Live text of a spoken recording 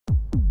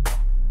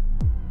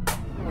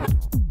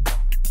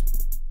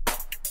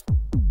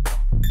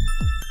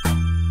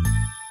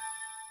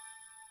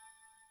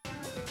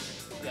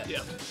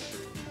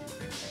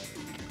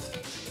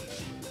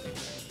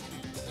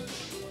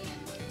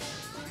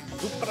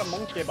a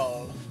monkey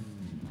ball.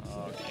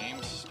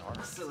 Game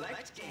start.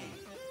 Select game.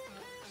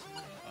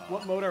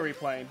 What mode are we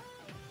playing?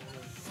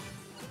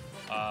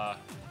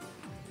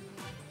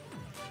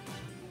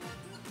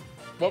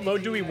 What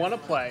mode do we want to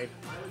play?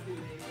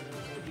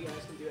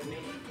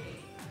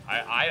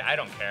 I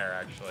don't care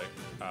actually.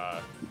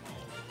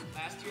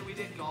 Last year we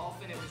did golf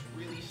and it was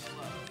really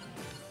slow.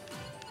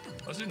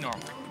 Let's do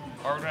normal.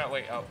 Or no,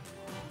 wait. Oh,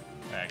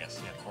 I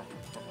guess yeah. Four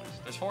players.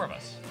 There's 4 of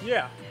us.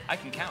 Yeah. I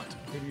can count.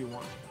 Maybe you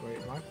want. Wait,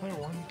 am I player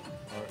 1? Or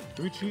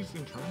do we choose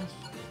in turns?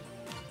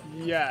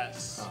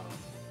 Yes.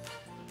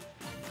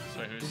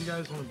 So Who who's? do you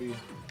guys want to be?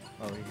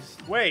 Oh, he's.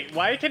 Wait,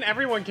 why can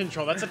everyone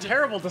control? That's a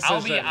terrible decision.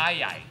 I'll be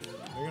I.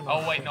 You're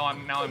not. Oh wait, no,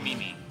 I'm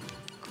Mimi.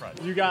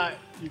 Crud. You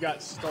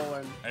got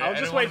stolen. I I'll don't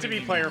just wanna wait to be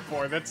be player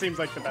 4. That seems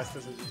like the best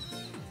decision.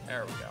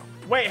 There we go.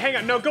 Wait, hang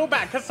on. No, go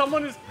back, because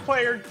someone is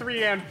player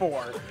 3 and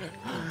 4.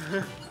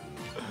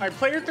 Alright,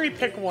 player 3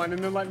 pick one,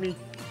 and then let me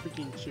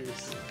freaking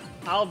choose.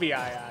 I'll be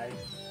I.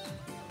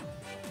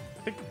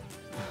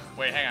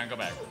 Wait, hang on, go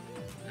back.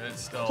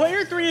 It's still.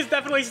 Player 3 is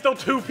definitely still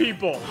 2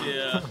 people.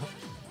 Yeah.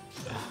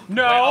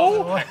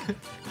 No!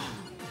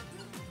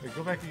 Wait,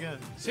 go back again.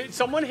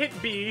 Someone hit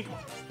B.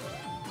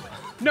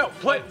 No,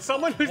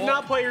 someone who's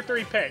not player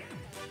 3 pick.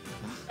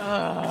 So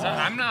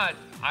I'm not.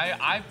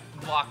 I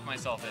locked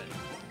myself in.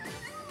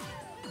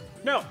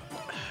 No.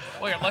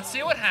 Wait, let's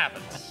see what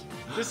happens.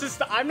 This is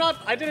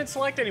I didn't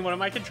select anyone, and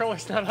my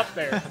controller's not up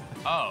there.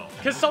 Oh.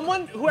 Because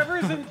whoever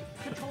is in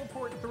control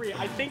port 3,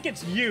 I think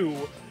it's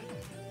you,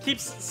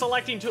 keeps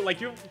selecting two.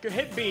 Like, you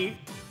hit B.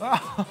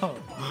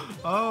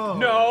 Oh.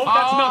 No,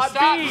 that's not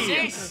stop. B.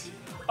 Cease.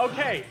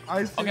 Okay.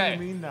 I see Okay. what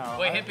you mean now.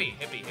 Wait, hit B.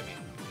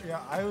 Yeah,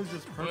 I was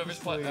just Whoever's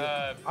purposely.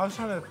 I I was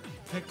trying to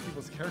pick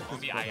people's characters.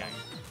 be for I. them.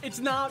 It's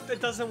not,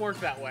 it doesn't work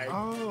that way.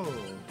 Oh,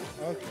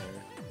 okay.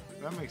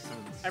 That makes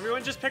sense.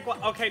 Everyone just pick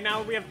one. Okay,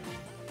 now we have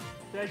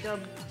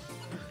Jacob.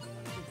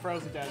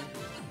 Froze again.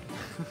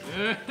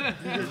 That's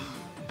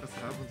what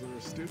happens when we're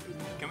stupid.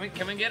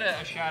 Can we get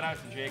a shout out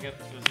to Jacob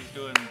because he's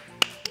doing.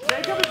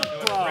 Jacob is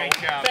a pro. Great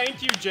job.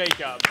 Thank you,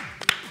 Jacob.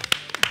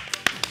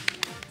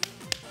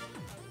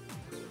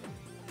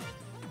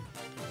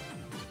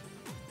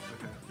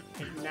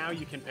 Okay. Okay, now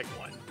you can pick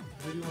one.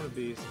 Who do you want to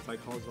be? Since I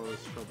caused all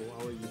this trouble,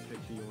 I'll let you pick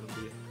who you want to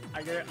be.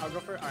 I'll go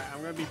for. All right,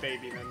 I'm gonna be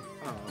baby then.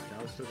 Oh, okay.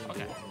 I was still gonna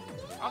Okay.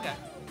 do Okay.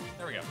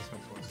 There we go. This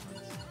makes more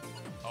sense.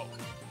 Oh.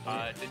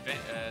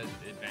 Advantage.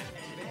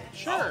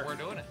 Sure. Oh, we're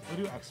doing it.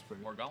 We'll do expert.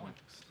 We're going.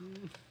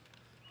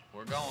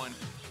 We're going.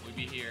 We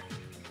be here.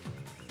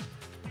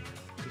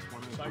 Just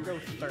one So I go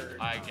third.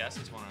 I guess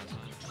it's one at a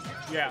time.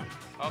 Yeah.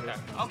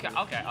 Okay.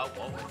 Okay. Oh,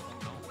 whoa.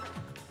 No.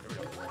 Here we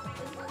go.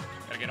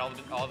 Gotta get all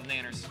the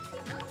nanners.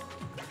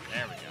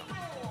 There we go.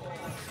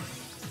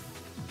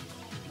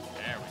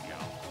 There we go.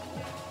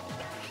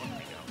 There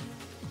we go.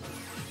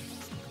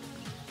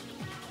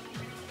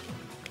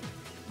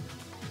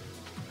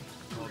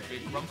 Oh,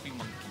 big rumpy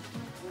monkey.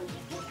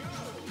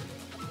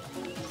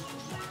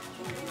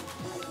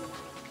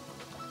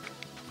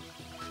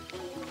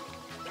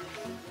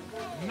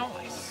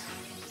 Nice.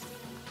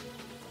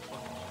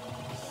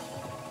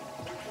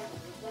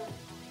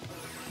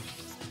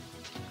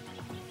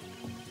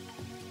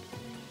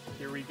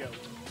 Here we go.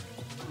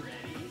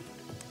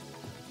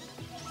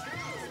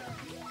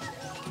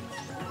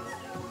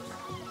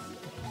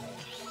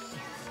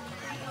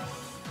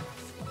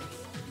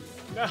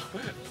 No.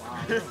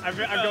 I'm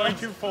going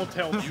too full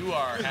tilt. You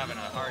are having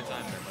a hard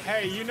time there,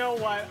 buddy. Hey, you know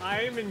what?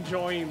 I am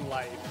enjoying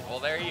life. Well,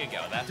 there you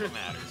go. That's what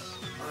matters.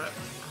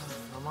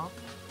 I'm up.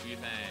 Do your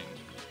thing.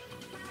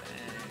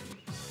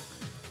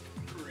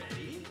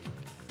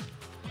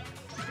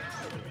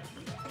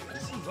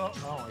 This is up.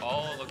 Oh,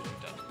 Oh, look what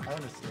you've done. I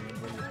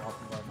understand what you're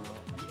talking about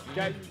now.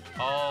 Okay.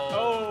 Oh.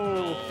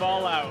 Oh,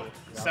 Fallout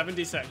Yeah.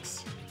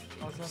 76.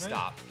 Oh, is that it?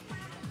 Stop.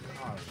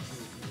 Ah,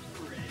 shoot.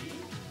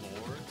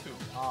 Floor 2.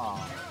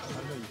 Ah, I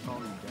know you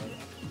thought you dead.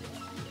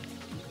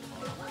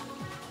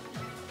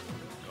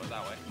 Go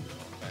that way.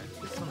 Okay.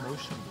 It's a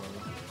motion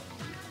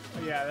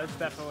blur. Yeah, that's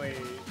definitely.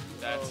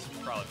 That's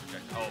probably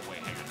projected. Oh, wait,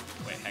 hang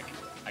on. Wait, heck.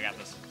 I got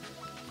this.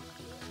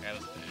 I got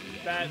this.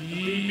 That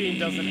beeping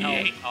doesn't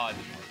help. Oh, it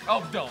didn't work.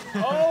 Oh, don't.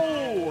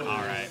 Oh!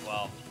 Alright,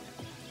 well.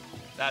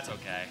 That's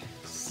okay.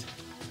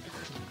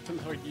 The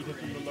Lord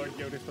eateth and the Lord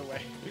goadeth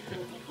away.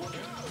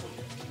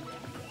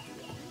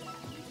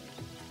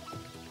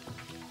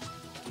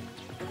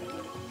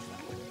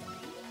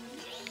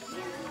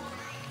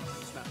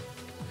 It's not.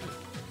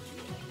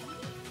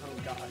 Oh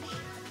gosh.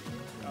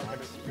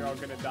 You're all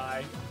gonna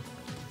die.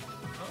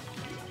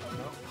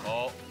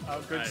 Oh.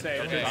 Oh, good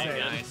save. Okay, Good save.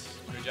 nice.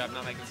 Good job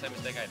not making the same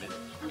mistake I did.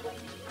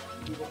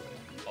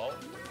 Oh.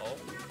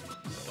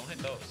 Don't hit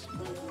those.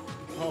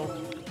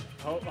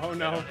 Oh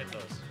no. Don't hit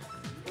those.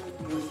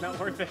 It's not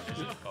worth it.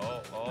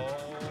 Oh.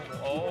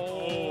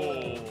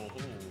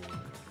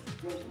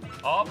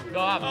 Oh,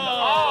 God.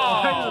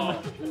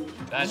 Oh.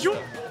 That's You-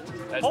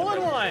 that's Hole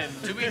in one!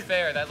 To be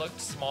fair, that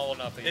looked small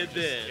enough that you It just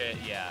did. get,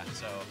 yeah,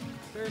 so.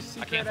 There's a I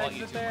secret can't fault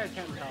you exit too there. I much.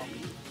 can't tell.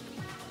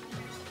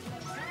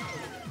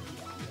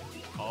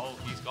 Oh. Oh,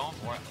 he's going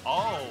for it.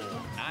 Oh,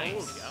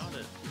 nice. Got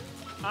it.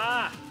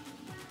 Ah!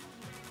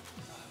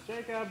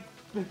 Jacob!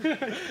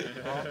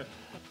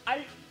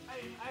 I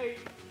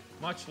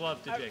Much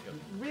love to Jacob.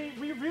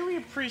 we really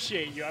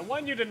appreciate you. I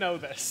want you to know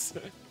this.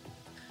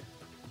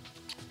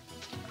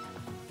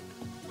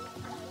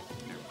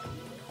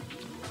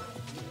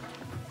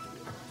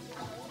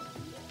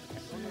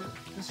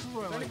 This is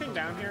what I Is there like anything about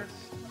down this. here?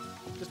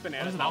 Just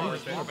bananas. What Not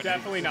is worth it? it.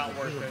 Definitely not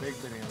worth It's a it.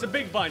 big banana. It's a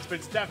big bunch, but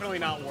it's definitely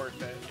not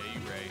worth it. Yeah, you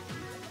right.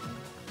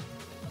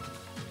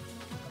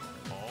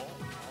 Oh,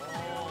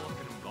 look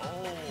at him go.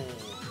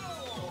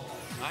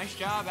 Nice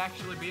job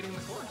actually beating the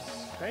course.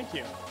 Thank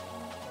you.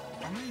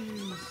 I'm gonna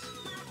use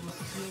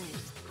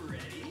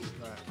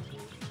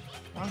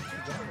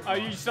Oh,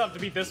 you still have to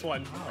beat this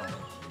one.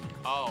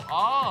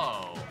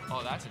 Oh,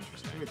 that's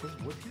interesting. Wait, this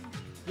wood here?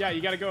 Yeah,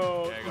 you gotta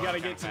go. Yeah, You gotta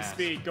kinda get some fast.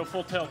 speed. Go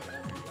full tilt.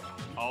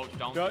 Oh,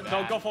 don't Don't do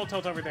that. go full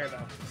tilt over there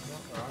though.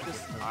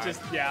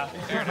 Just yeah.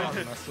 Fair enough.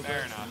 Mess with Fair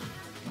it. enough.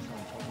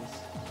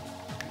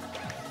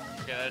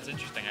 Okay, that's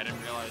interesting. I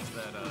didn't realize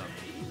that.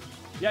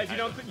 Yeah, if you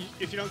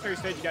don't clear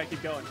stage, you gotta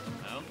keep going.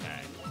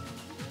 Okay.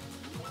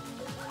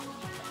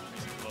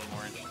 Makes it a little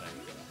more interesting.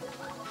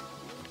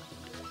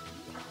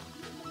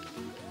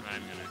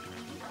 I'm gonna.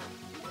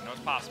 I know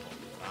it's possible.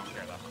 I don't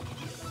care that much.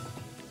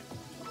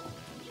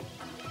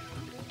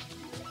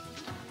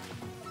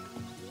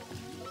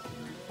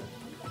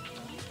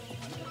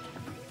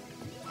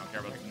 I don't care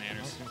about the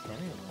nanners.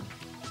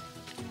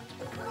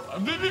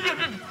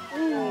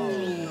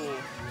 Ooh.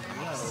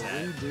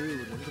 Yeah,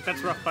 dude.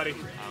 That's rough, buddy.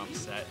 I'm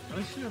upset. At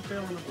least you didn't fail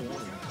on number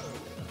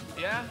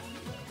one. Yeah.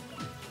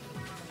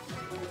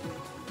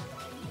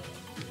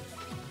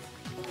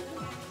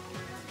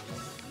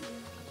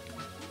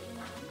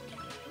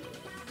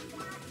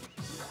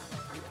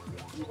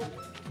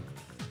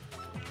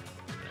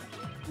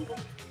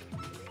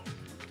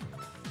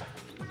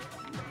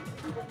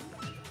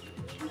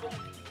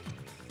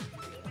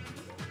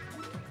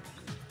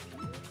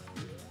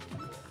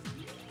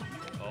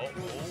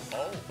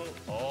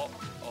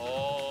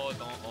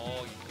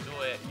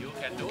 You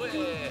can do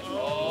it.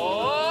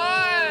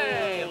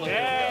 Oh, look Yeah.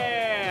 at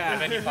him go.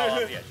 And then you fall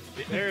off the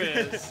edge. There it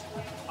is.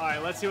 All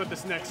right, let's see what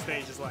this next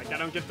stage is like. I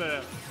don't get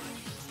the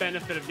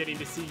benefit of getting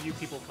to see you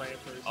people play it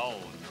first. Oh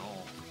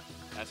no,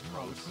 that's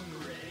gross.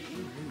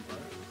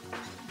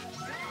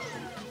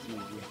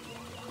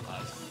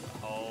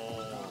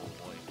 Oh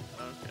boy.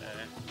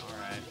 Okay.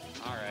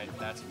 All right.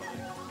 That's fine.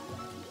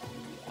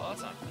 Well,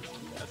 that's not.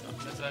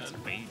 That's a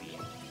baby.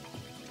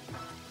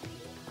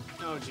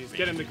 Oh jeez,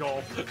 get him to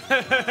goal.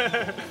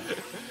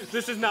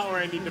 This is not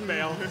where I need to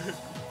fail.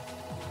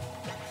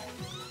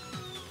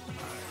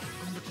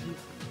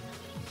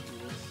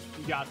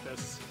 You got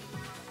this.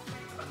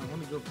 I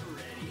want to go.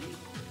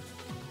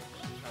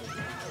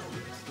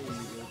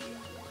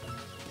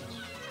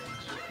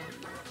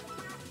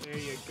 There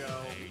you go.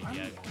 There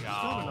you Still don't know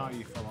how go.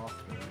 you fell off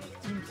there.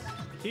 It seems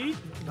He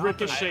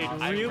ricocheted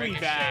I really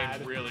ricocheted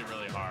bad. really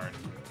hard.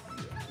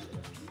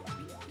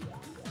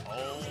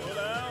 Oh, Slow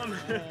down.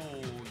 Oh,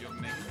 you're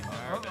making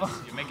me nervous.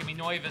 You're making me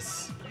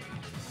nervous.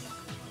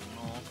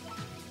 Oh,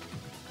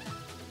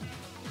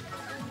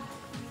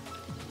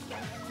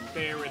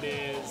 There it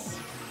is.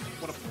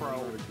 What a pro.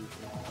 All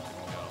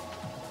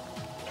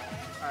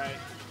right, I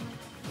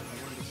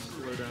wanted to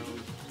slow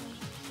down.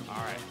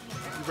 all right.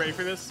 you ready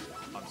for this?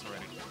 I'm so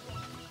ready.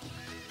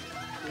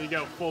 Here you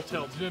go, full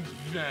tilt. Okay. It's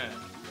gonna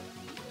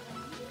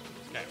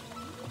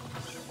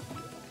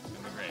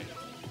be great.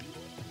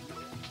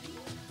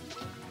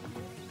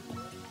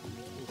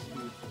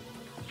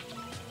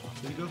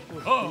 So you go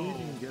full Oh.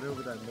 speed and get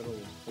over that middle.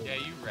 Full. Yeah,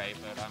 you're right,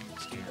 but I'm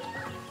scared.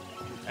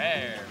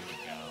 There we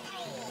go.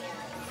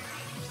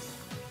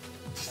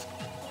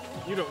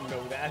 You don't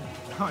know that.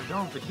 No, I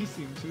don't, but he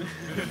seemed to.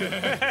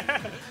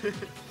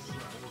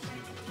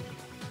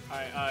 All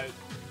right,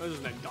 what is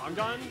his name?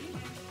 Dongon?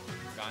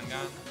 Gon?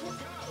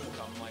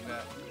 Something like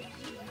that.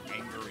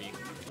 Angry.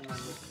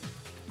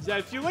 Yeah,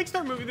 if you like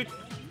start moving the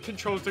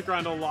controls to the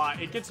ground a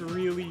lot, it gets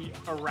really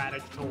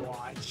erratic to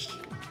watch.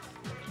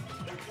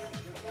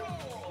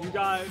 You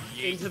got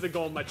into the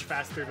goal much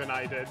faster than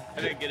I did.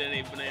 I didn't get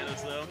any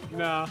bananas though.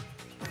 No.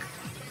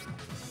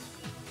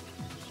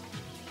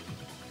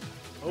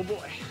 Oh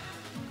boy.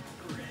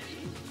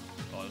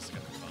 Oh, this is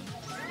gonna be fun.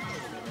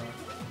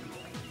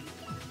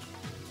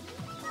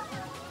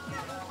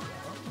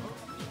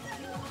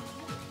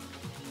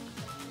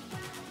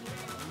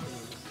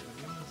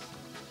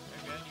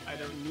 I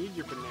don't need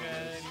your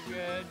bananas. You're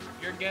good.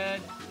 You're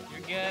good.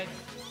 You're good. There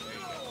you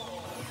go.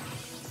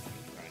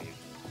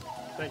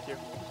 Thank you.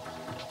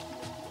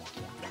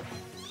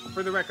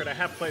 For the record, I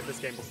have played this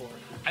game before.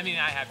 I mean,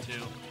 I have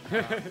too.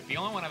 The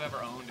only one I've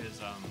ever owned is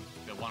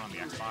the one on the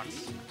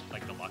Xbox,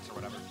 like Deluxe or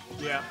whatever.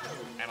 Yeah.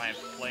 And I've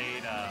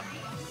played.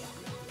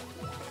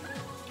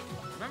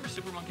 Remember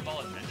Super Monkey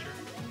Ball Adventure?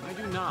 I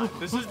do not.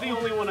 This is the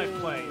only one I've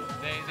played.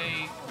 They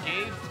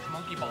gave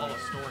Monkey Ball a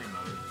story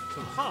mode.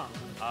 So, huh.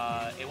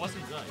 It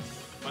wasn't good,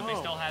 but they Oh.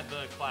 still had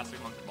the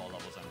classic Monkey Ball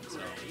levels in it, so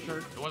Sure.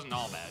 it wasn't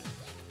all bad.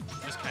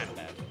 Just kind of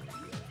bad.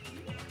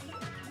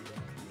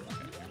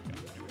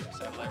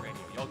 that radio.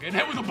 Y'all getting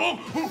hit with a boom.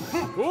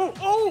 Ooh,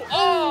 oh,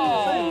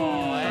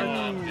 Oh, I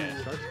loved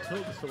it. Start to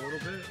tilt just a little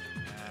bit.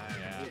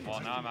 Yeah. Well,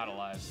 now I'm out of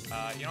lives.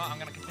 You know what? I'm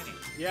gonna continue.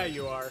 yeah,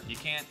 you are. You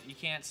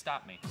can't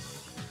stop me.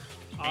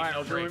 All right,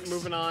 no we're breaks.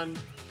 moving on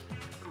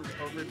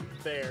over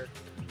there.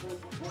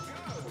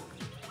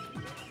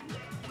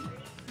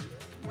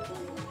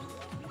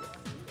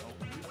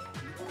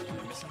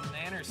 I'm missing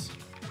bananas.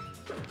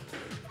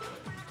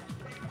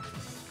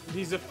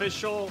 These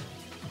official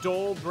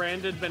Dole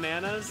branded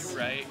bananas.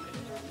 Right.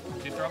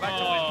 Dude, throw back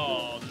to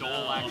Oh, when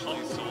Dole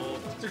actually sold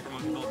Super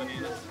Monkey Ball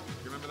bananas.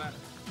 You remember that?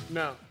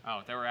 No,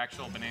 Oh, there were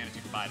actual bananas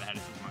you could buy that had a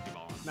Super Monkey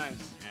Ball on them.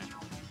 nice. Yeah.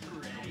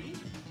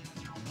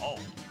 Oh.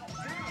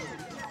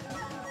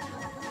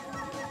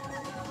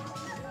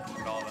 Look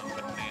at all them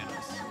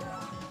bananas.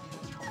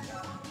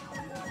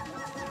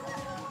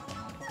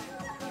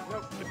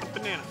 Nope, get the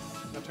banana.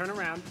 Now turn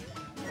around.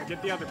 Now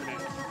get the other banana.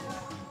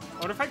 I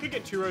wonder if I could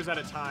get 2 rows at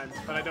a time,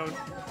 but I don't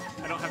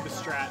have the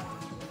strat.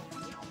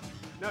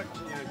 No,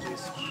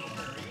 jeez.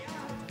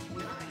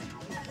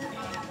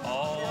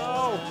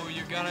 Oh,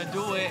 you're gonna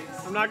do it.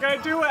 I'm not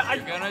gonna do it.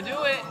 You're gonna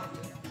do it.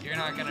 You're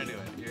not gonna do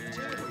it.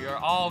 You're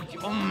all.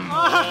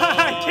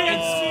 I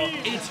can't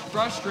see. It's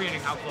frustrating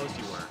how close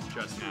you were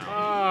just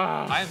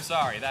now. I'm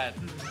sorry. That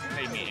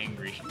made me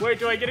angry. Wait,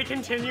 do I get to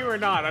continue or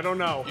not? I don't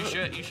know. You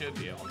should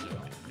be able to.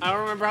 I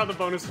don't remember how the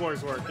bonus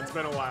floors work. It's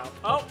been a while.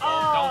 Oh,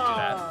 Don't do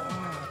that.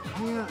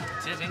 Yeah.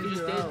 See, you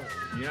just did.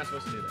 You're not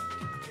supposed to do that.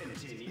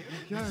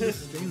 You gotta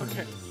understand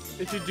Okay. that.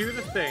 If you do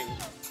the thing,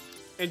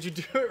 and you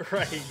do it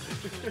right,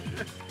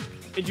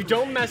 and you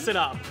don't mess it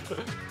up.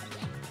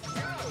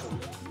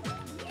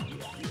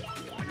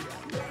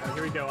 Oh,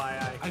 here we go,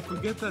 I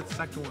forget that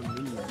second one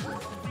moves.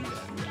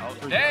 Oh,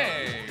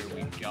 there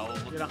we go.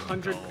 get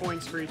 100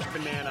 points for each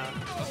banana.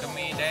 Look at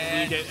me, You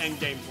Dad. get end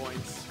game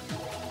points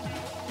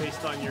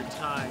based on your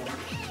time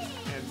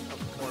and a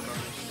floor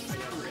bonus, I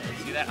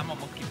guess. See that? I'm a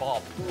monkey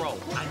ball pro.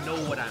 I know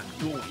what I'm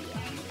doing.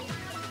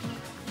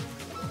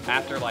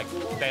 After like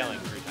failing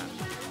 3 times.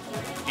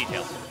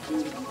 Details.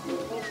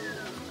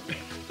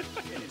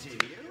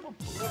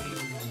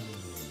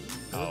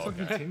 Let's not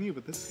continue,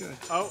 but this guy.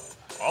 Oh.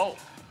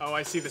 Oh,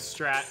 I see the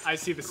strat. I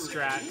see the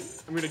strat.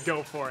 I'm gonna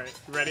go for it.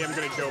 You ready? I'm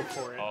gonna go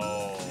for it.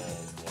 Oh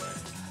boy.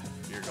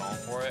 You're going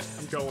for it?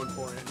 I'm going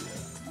for it.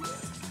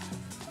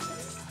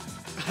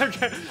 I'm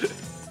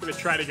gonna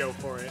try to go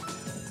for it.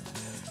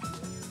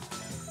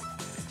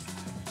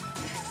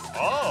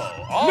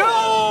 Oh. No!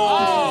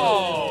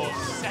 Oh.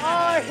 Sad.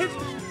 Ah, I hit.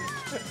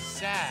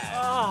 Sad.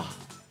 Ah.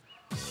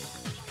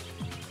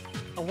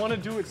 I want to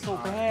do it so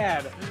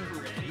bad.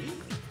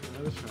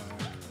 Another try.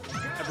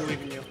 I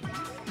believe in you.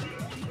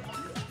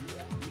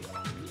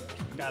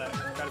 Gotta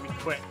be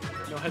quick. No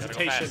Gotta go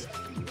hesitation. fast.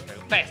 Gotta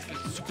go fast.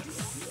 It's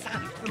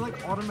supersonic. It like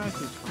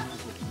automatically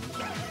turns with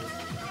me.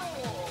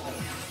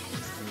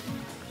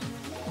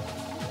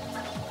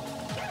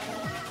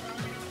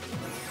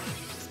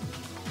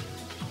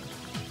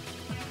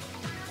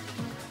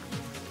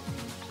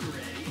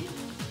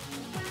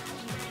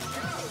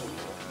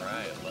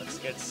 Alright, let's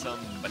get some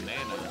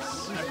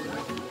bananas.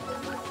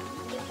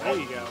 There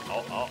you go.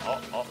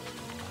 Oh.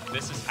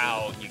 This is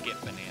how you get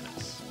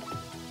bananas.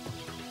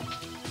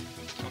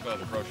 Don't go to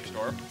the grocery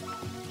store.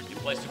 You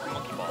play Super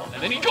Monkey Ball,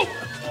 and then you go!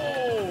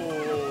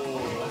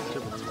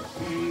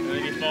 And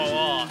then you fall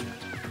off.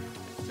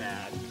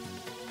 Sad.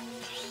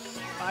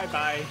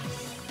 Bye-bye.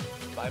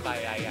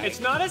 Bye-bye, It's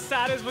not as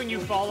sad as when you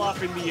fall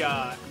off in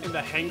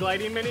the hang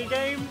gliding mini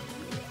game,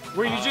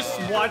 where you just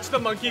watch the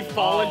monkey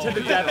fall into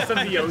the depths of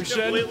the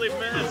ocean. Completely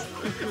missed.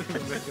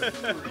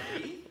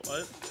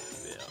 What?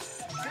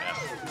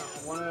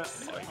 Yeah.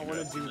 I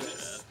wanna do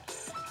this.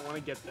 I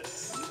wanna get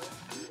this.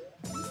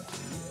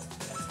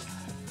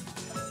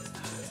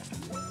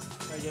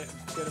 I get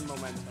a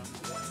momentum.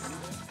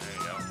 There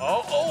you go.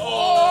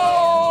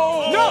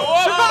 Oh! No!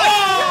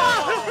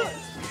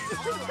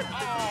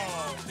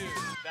 Oh, dude,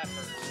 that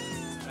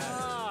hurts.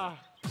 Ah,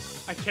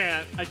 I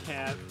can't.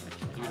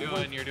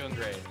 You're doing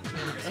great.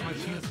 That's my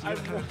chance to get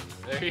ahead.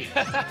 There you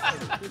go.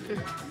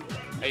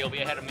 Hey, you'll be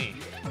ahead of me.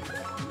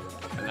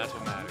 And that's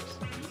what matters.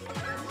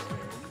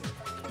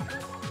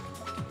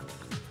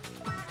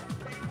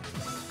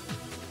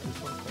 This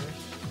one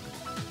finish.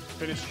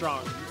 Finish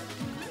strong.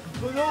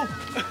 Oh no!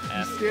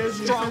 F. You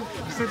scared me.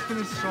 You said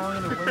finish strong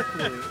and I went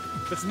for it.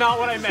 That's not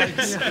what I meant.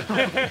 Let's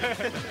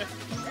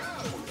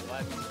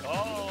go,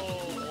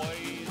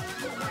 boys.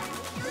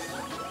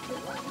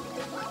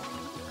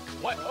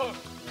 What? Oh.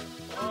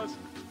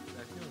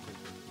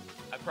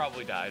 I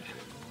probably died.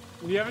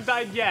 You haven't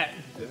died yet.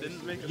 It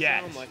didn't make it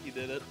Yes. sound like he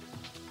did it.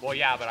 Well,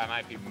 yeah, but I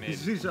might be mid.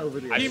 He's over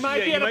the He edge.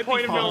 might be you at a might be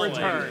point of no falling.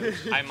 return.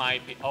 I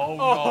might be. Oh,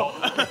 no.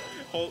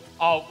 Hold.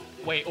 Oh,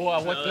 wait.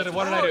 What did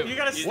I do? You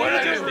got a You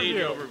stage did a overview.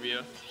 stage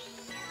overview.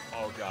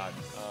 Oh, God.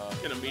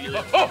 And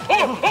immediately.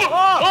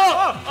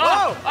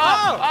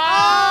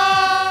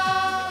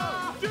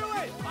 Do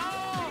it!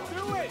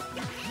 Do it!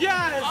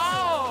 Yes!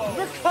 Oh!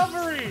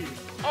 Recovery!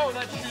 Oh,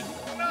 that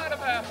should not have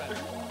happened.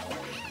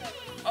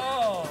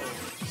 Oh,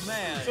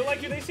 man. So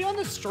like they see on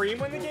the stream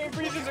when the game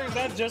freezes, or is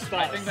that just us?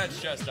 I think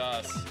that's just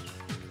us.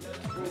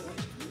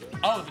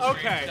 Oh, the stream,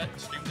 Okay.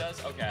 stream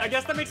does? Okay. I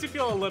guess that makes me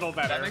feel a little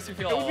better. That makes me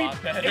feel It a would be-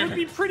 lot better. It would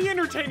be pretty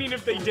entertaining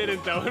if they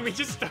didn't, though, and we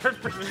just start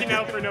freaking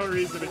out for no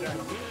reason again.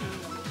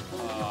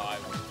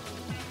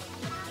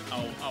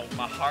 Oh,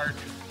 my heart.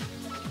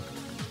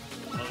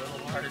 My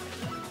little heart.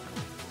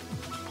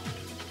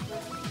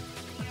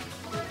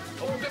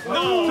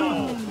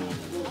 No!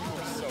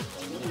 So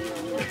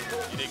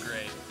close. You did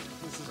great.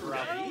 This is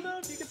rough. I don't know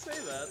if you could say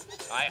that.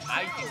 I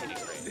think you did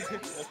great.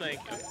 Well, thank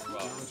you.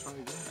 Well,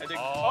 I think.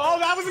 Oh,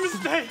 that was a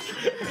mistake!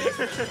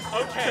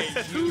 Okay,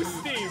 too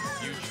steep.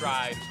 you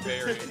tried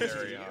very,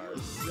 very hard.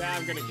 Yeah,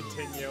 I'm gonna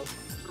continue.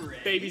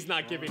 Baby's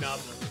not giving up.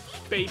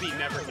 Baby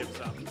never gives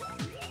up.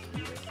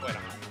 Wait,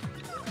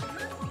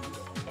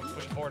 I'm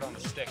pushing forward on the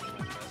stick.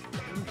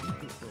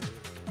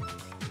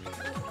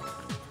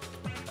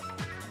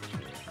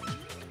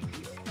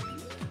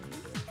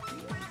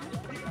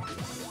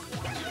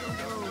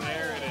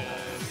 There it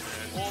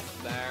is. Oh,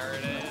 there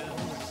it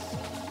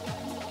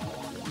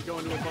is. You go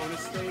into a bonus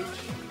stage.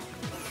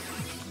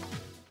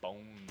 Boom.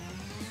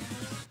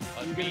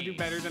 You gonna do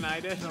better than I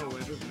did? No,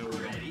 it is no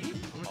way.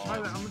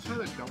 I'm gonna try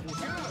that double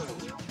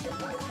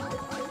jump.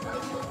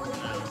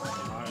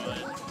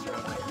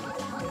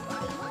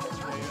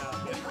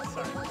 Yeah,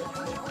 sorry.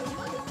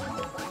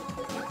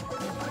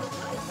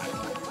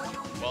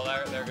 Well,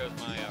 there goes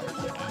my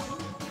original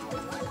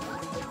match.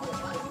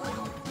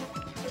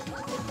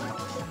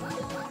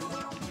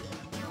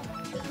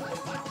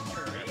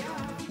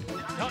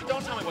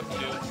 Don't tell me what to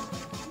do.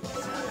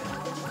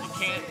 You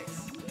can't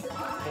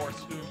force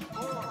who.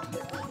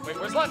 Wait,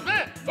 where's left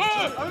man?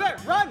 Oh! Over there!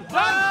 Run!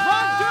 Run!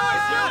 Do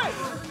it!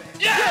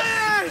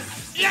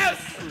 Yes! Yes!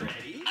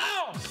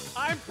 Ow!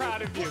 I'm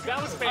proud of you.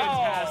 That was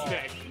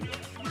fantastic.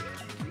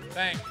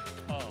 Thank.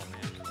 Oh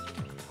man.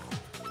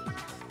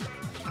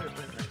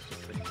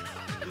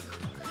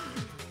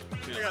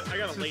 I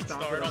got a late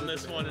start on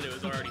this one, and it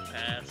was already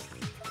passed.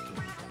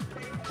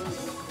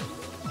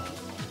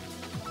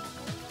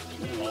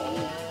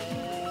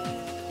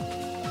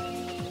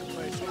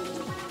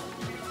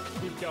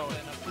 Keep going.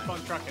 Keep on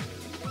trucking.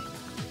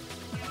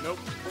 Nope.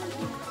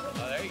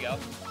 Oh, there you go.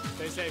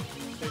 Stay safe.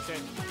 Stay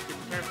safe. Be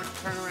prepared for the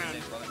turnaround.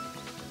 Thanks, brother.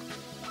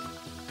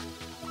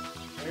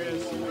 There it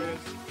is. There it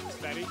is.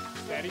 Steady.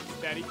 Steady.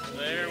 Steady.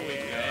 There we go.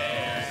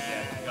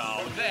 There you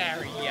go.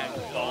 There you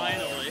go.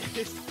 Finally.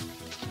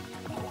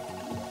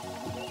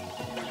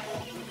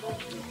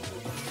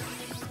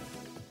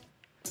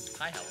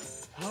 Hi, Helen.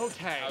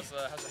 Okay. How's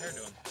the hair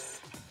doing?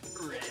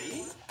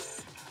 Ready?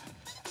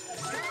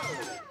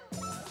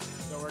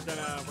 So we're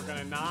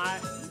gonna not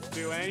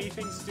do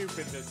anything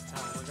stupid this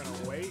time. We're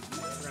gonna wait.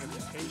 We're gonna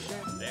be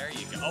patient. There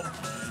you go.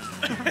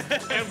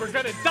 And we're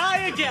gonna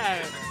die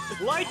again!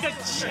 Like a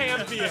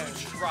champion!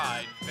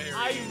 Tried very.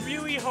 I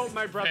really hope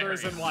my brother Very.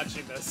 isn't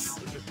watching this.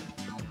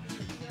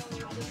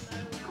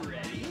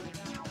 Ready?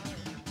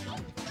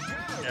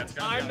 Yeah, it's gonna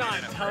be I'm on not the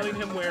internet. telling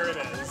him where it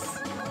is.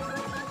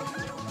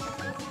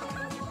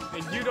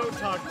 And you don't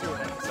talk to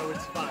him, so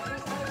it's fine.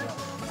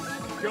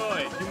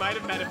 Good. You might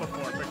have met it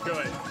before, but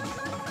good.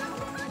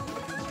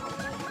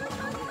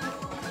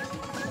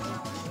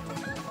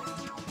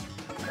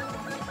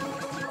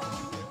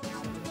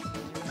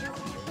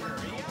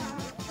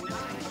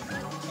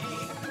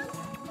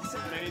 As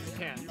many as you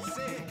can.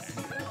 6,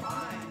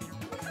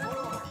 5,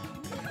 4,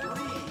 3,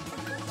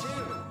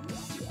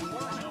 2,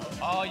 1.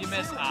 Oh, you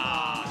missed.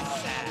 Ah,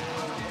 sad.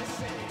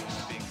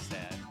 Big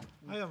sad.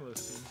 I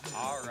almost.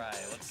 All right,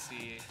 let's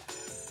see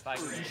if I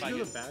can. You If should I do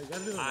can the bad. You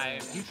gotta do the I'm-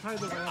 round. You try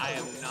the round. I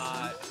am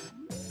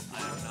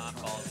not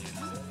ballsy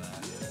enough for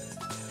that.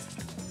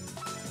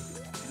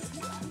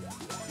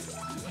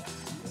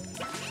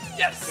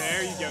 Yes!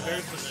 There you go.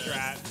 There's the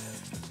strat.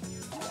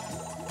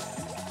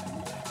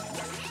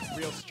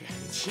 Real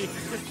strategy.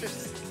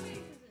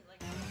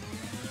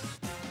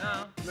 No,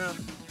 No.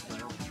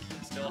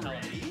 still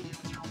Helen.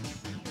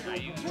 Nah,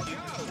 you good.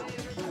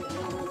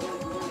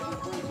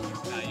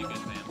 Nah, you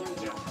good, man.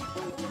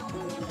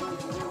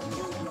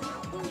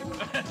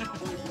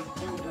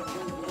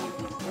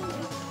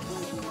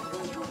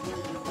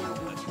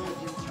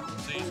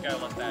 So you just gotta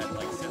let that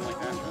like sit like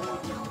that for a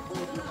while.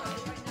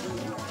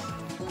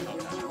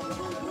 Okay.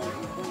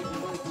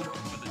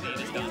 So the deed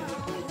is done.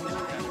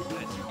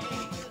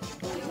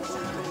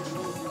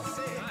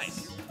 Okay, nice.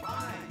 6,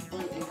 5,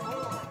 4,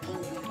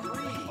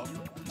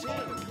 3, 2,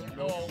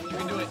 No, you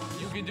can do it.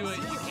 You can do it.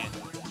 You can't.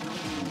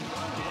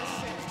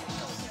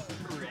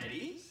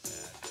 ready?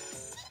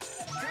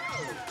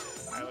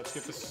 Alright, let's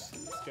get this.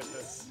 Let's get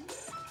this.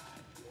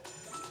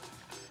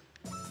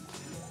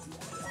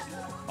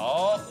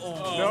 Oh,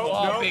 Nope,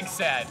 oh, nope. big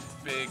sad.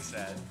 Big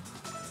sad.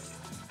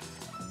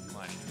 Come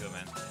on, you can do it,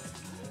 man.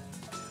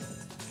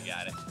 You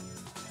got it.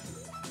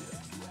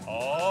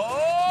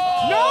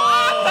 Oh! No!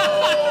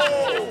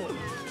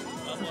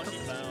 Unlucky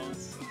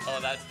bounce. Oh,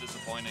 that's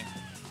disappointing.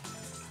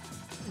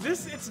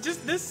 It's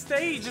just this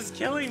stage is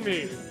killing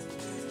me.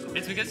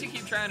 It's because you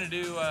keep trying to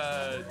do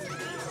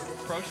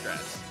pro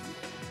strats.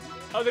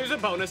 Oh, there's a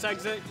bonus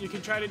exit you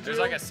can try to do, There's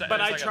like a but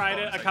there's I like tried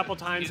it bonus a couple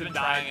exit. times He's and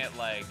been died. trying it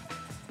like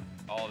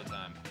all the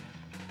time.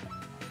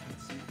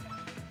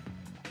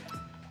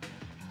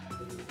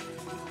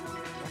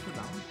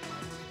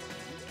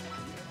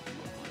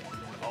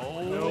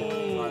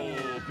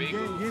 Oh, big You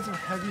move. gain some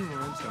heavy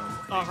momentum.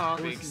 Uh-huh.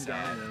 Big Forcing sad.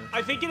 down there.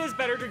 I think it is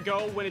better to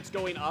go when it's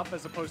going up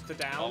as opposed to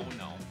down. Oh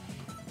no.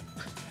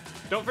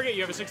 Don't forget,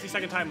 you have a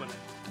 60-second time limit.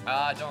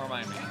 Don't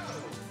remind me.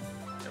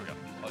 There we go.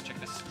 Oh, check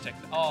this.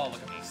 Oh,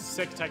 look at me.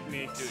 Sick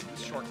techniques. Dude,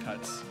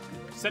 shortcuts.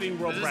 Setting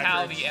world This is records.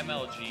 how the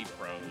MLG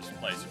pros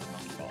play Super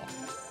Monkey Ball.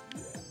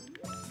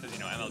 Because, you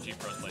know, MLG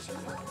pros play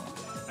Super Monkey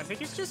Ball. I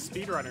think it's just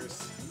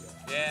speedrunners.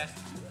 Yeah.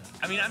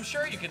 I mean, I'm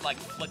sure you could, like,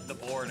 flick the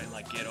board and,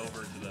 like, get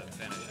over to the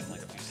finish in,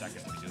 like, a few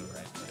seconds if you do it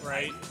right. But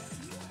Right.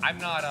 I'm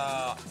not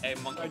a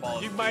Monkey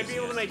Ball You might be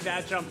able to enthusiast. make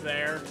that jump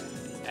there.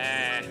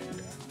 I'm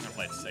gonna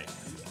play it safe.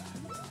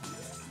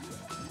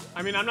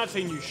 I mean, I'm not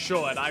saying you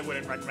should. I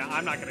wouldn't recommend.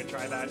 I'm not going to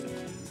try that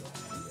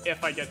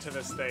if I get to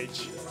this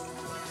stage.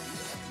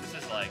 This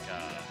is like,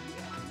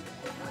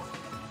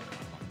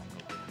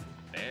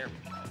 there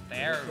we go.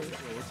 There we go.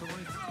 What's it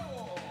like?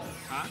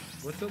 Huh?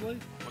 What's it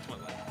like? What's one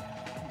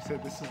like? You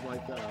said this is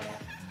like I don't know.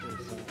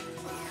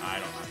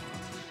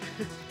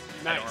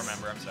 I Nice. don't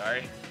remember, I'm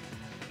sorry.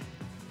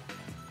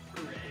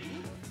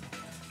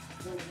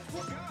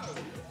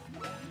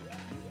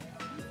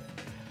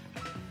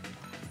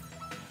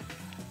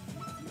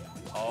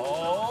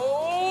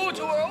 Oh,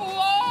 to her.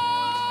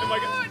 Oh my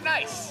God.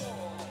 Nice.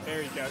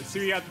 There you go. See,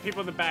 we got the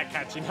people in the back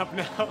catching up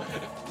now.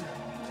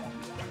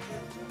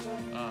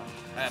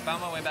 I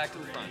found my way back to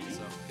the front, so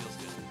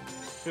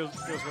feels good.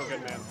 feels real good,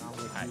 man. I'm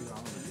with Hi. you.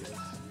 I'm with you.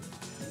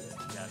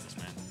 You got this,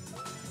 man.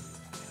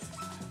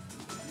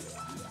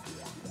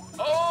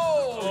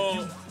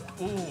 Oh!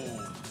 Ooh.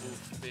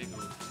 Oof. Big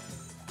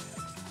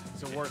oof.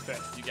 Is it worth it?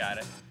 You got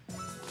it.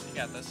 You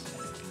got this.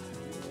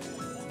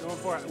 Going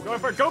for it. I'm going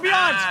for it. Go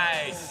beyond!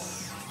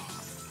 Nice!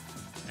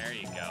 There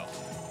you go.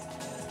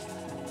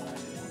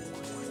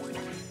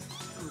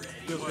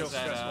 Feels real Was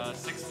that stressful.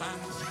 6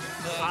 times?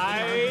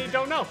 I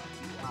don't know.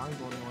 I'm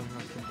the only one who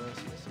has to embarrass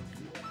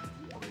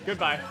myself.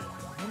 Goodbye.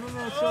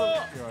 No, it's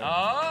so. You're right.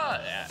 Oh,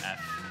 yeah,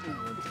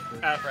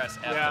 F. F. Press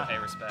F Yeah. to pay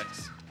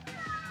respects.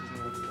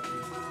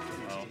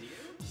 Oh.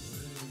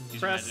 Use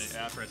Press-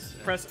 magic- press,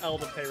 Press L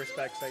to pay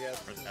respects, I guess.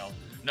 press L.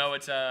 No,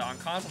 it's on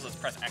consoles. It's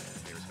press X to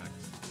pay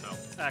respects. So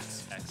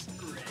X. X.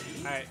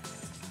 All right.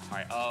 All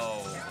right.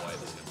 Oh boy,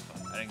 this is gonna be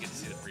fun. I didn't get to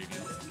see the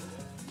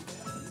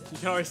preview. You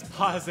can always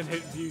pause and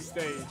hit view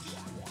stage.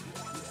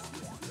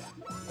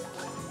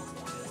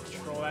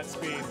 Control that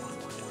speed.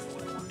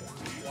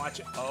 Watch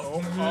it.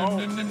 Oh.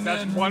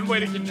 That's one way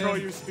to control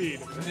your speed.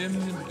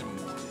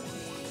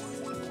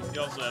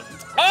 You also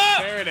have Ah!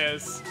 There it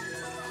is.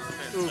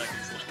 10 Oof.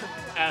 seconds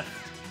left. F.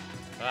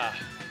 Ah,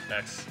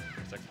 X.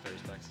 It's X to pay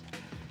respects.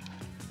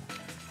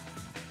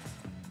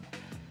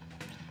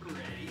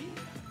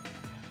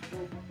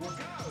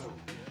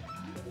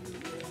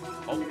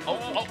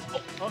 Oh.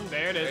 Oh,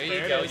 there it is. There you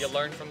it go. is. You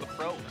learn from the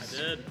pros. I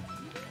did.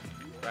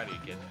 Proud of you,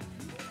 kid.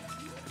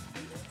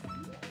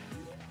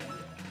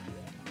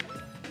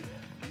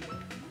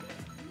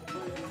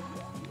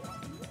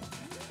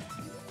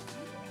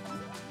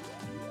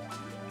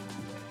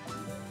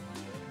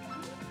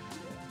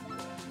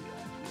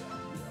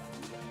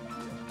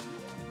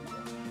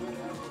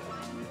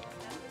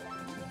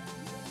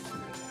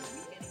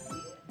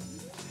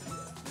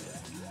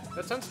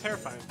 That sounds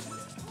terrifying.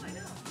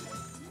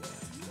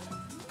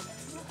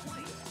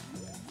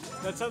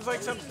 That sounds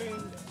like something.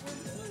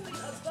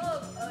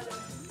 Above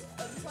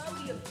a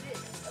cloudy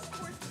abyss. Of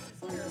course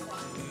this is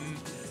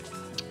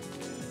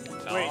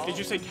terrifying. Wait, did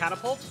you say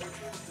catapult?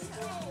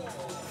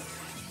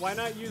 Why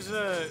not use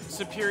a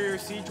superior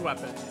siege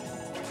weapon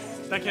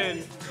that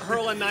can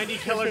hurl a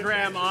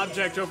 90-kilogram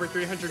object over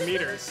 300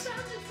 meters? It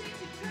sounds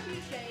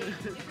the same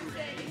to trebuchet. If you're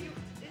saying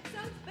it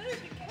sounds better to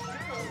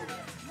catapult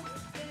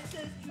than it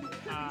says to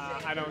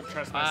trebuchet. I don't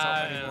trust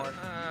myself anymore.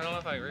 I don't know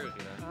if I agree with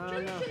you there. I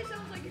don't know. Trebuchet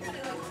sounds like you're gonna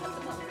like cut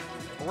them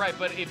up. Right,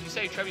 but if you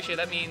say trebuchet,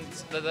 that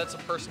means that that's a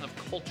person of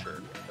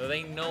culture.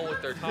 They know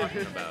what they're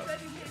talking about.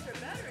 Trebuchets are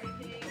bad or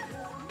anything.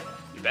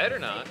 You better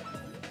not.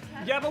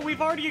 Yeah, but we've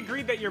already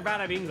agreed that you're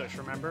bad at English,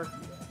 remember?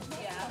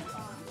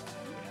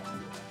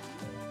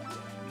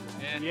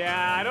 Yeah.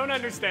 Yeah, I don't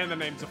understand the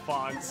names of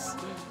fonts.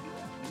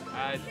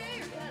 I, Trebuchet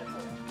or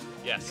catapult?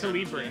 yes.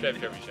 Calibri.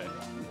 Trebuchet.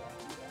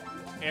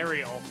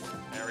 Arial.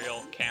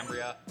 Ariel,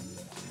 Cambria,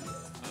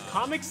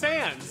 Comic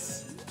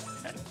Sans.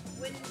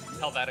 When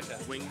Helvetica.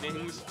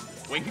 Wingdings.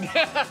 Wing.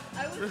 I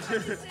was about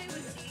to say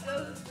with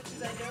egos,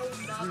 because I know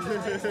it's not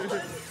the right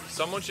one.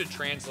 Someone should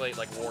translate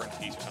like War and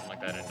Peace or something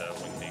like that into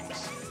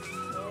Wingdings.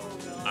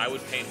 I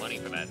would pay money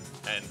for that,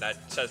 and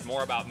that says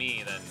more about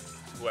me than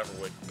whoever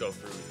would go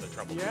through the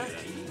trouble Yeah. to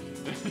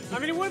do that. I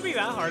mean, it wouldn't be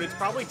that hard. It's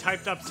probably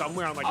typed up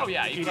somewhere on like Oh, a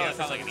yeah, you probably PDF.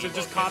 have like an So ebook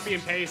just copy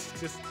and paste.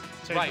 Just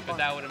change Right, the but font.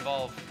 that would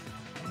involve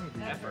I'm gonna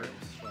do effort. the range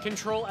strat.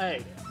 Control A.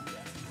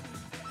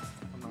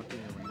 I'm not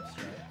doing a range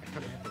strat. I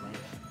couldn't hit the range.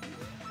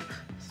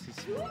 It's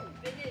too Who small.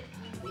 invented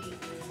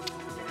wingdings?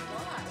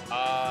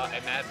 Why?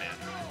 madman.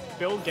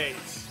 Bill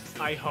Gates,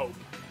 I hope.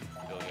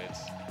 Bill Gates.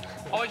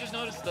 Oh, I just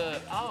noticed the.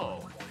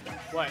 Oh.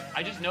 What?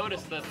 I just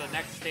noticed that the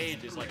next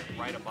stage is like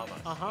right above us.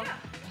 Uh-huh.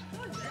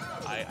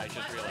 I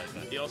just realized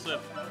that. You also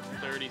have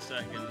 30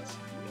 seconds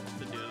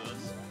to do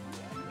this.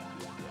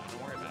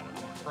 Don't worry about it.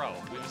 I'm a pro.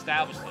 We've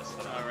established this.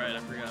 All right, I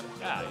forgot.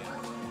 Yeah,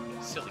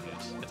 yeah. Silly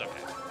goose. It's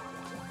okay.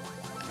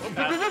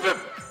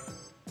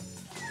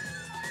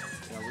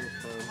 Yeah, we're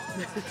pro.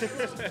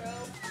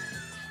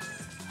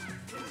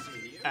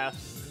 F.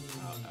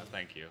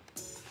 Thank you.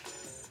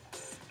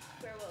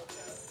 Farewell,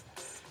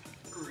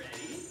 bro.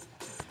 Ready?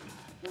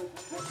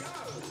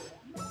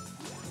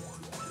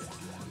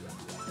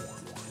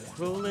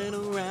 Rolling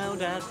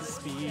around at the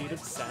speed of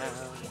sound.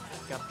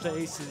 Got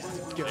places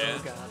to go, Yeah.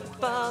 gotta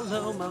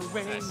follow my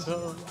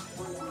rainbow.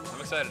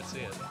 I'm excited to see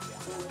it.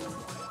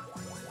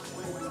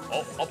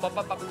 Oh,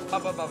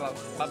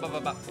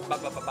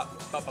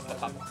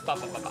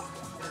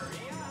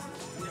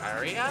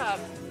 hurry up!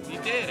 You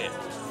did it.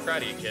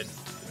 Proud of you, kid.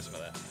 Give me some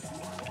of that.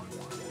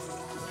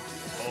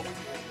 Oh.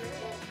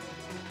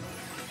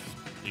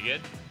 You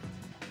good?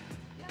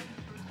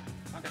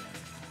 Okay.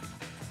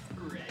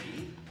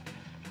 Ready?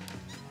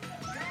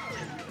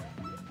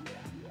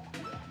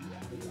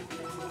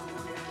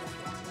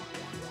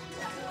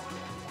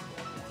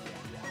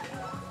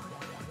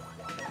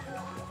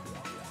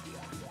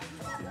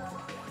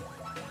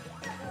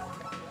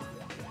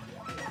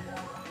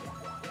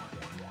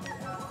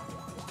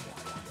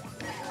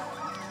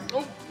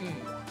 Oh.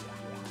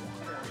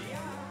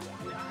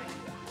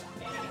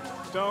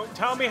 Don't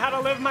tell me how to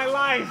live my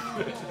life.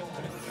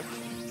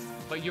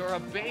 But you're a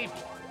baby.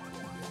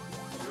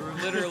 You're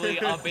literally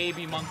a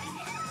baby monkey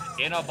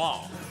in a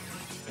ball.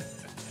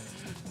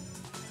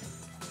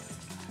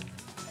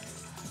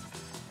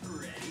 Yeah,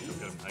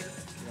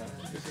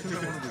 it's because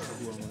I want to be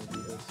who I want to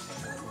do this.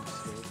 I'm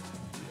scared.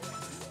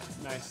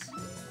 Nice.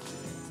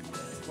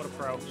 What a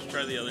pro. Let's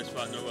try the other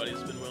spot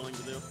nobody's been willing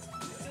to do. Do it.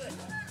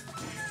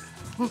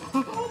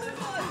 Oh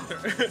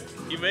my god!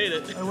 You made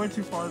it. I went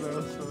too far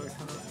though, so I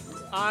kind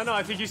of. No,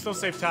 I think you still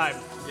save time.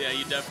 Yeah,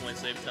 you definitely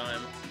saved time.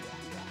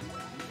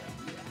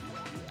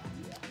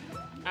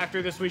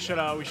 After this, we should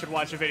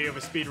watch a video of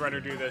a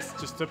speedrunner do this,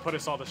 just to put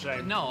us all to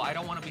shame. No, I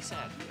don't want to be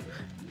sad.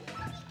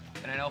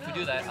 And I know if we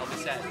do that, I'll be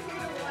sad.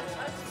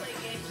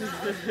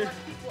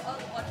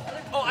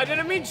 Oh, I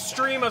didn't mean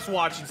stream us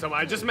watching someone.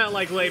 I just meant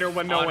like later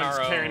when no On one's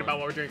our caring own. about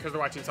what we're doing because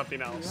they're watching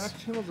something else. React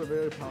channels are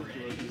very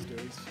popular these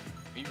days.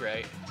 Be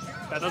right.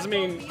 That doesn't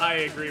mean I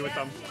agree with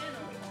them.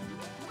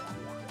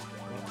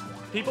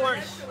 People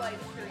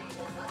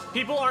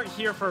aren't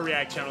here for a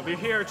React channel. They're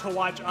here to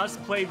watch us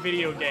play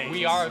video games.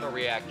 We are the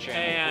React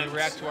channel. And- we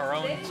react to our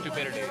own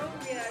stupidity.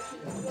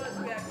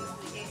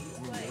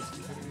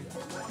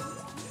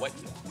 What?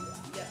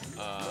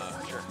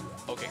 Sure.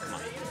 Okay, come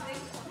on.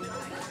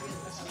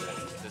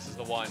 This is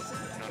the one. No.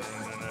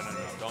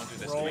 Don't do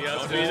this to me. Roll.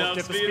 Don't do Speed this. up, Get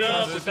the speed speed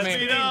up, up, get the speed.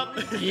 speed up.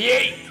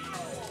 Yay!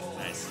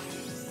 Nice.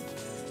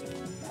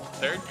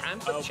 Third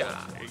time's the Okay. charm.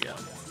 There you go.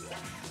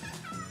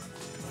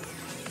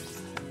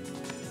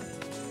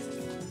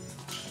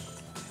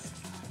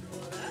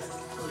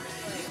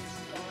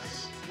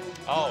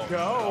 Oh, Go.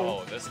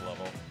 no, this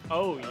level.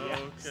 Oh yes.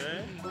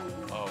 Okay.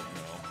 Oh, no.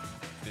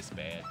 This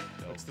bad.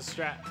 No. It's the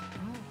strat.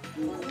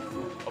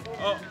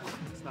 Oh,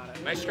 It's not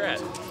it. Nice strat.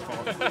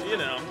 you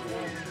know.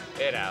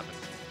 It happens.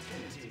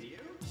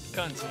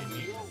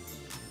 Continue.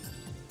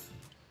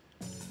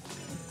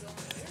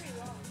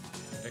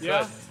 It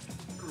Yeah. could.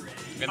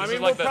 And I this mean,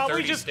 is like we'll the probably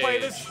 30 just stage. play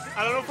this.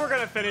 I don't know if we're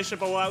gonna finish it,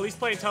 but we'll at least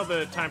play until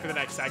the time for the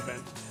next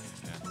segment.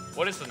 Yeah.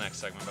 What is the next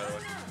segment, by the way?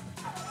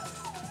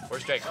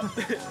 Where's Jacob?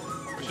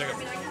 Where's Jacob?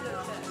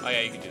 Oh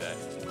yeah, you can do that.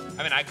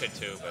 I mean, I could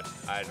too, but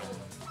I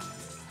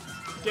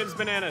don't. Gibbs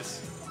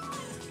bananas.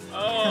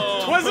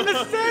 Oh. Twas a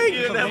mistake! You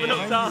didn't have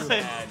enough time.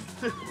 Bad.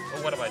 Well,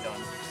 what have I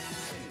done?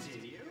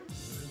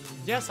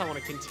 Yes, I want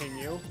to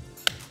continue.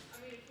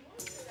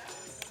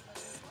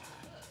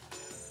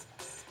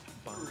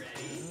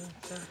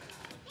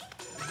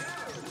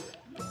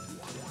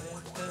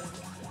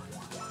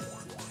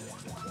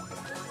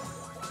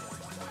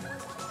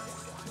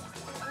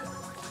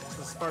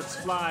 The sparks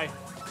fly.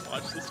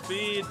 Watch the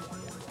speed.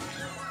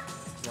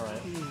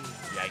 Alright.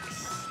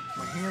 Yikes.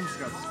 My hands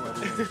got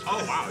sweaty.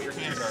 Oh wow, your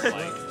hands are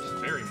like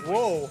very.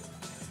 Whoa.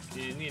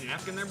 You need a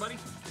napkin there, buddy?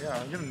 Yeah,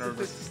 I'm getting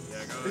nervous.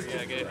 Yeah, go.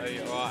 Yeah, get.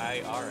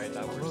 All right,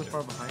 that I'm really works.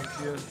 far behind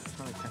you,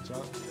 trying to catch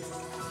up.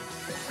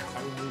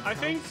 I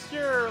think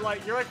you're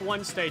like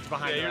one stage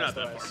behind Yeah, the you're not rest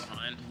that of far us.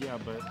 behind. Yeah,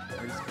 but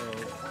I just go.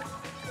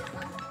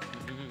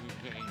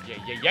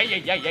 Yeah.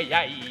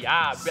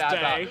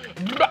 Stay.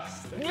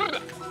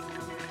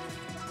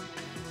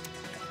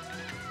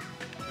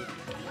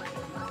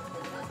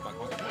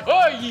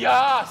 Oh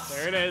yes!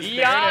 There it is, there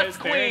Yes, it is,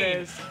 queen. there it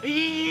is.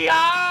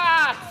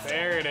 Yes!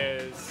 There it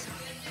is.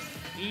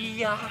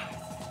 Yes!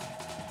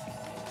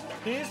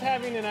 He's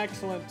having an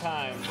excellent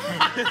time.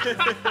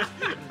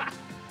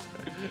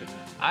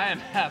 I am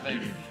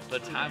having the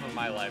time of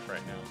my life right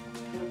now.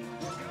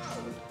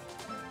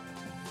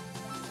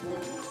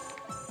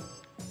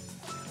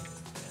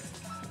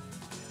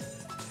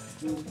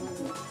 No,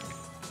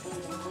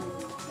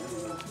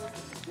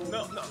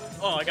 no.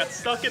 Oh, I got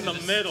stuck in the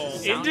middle.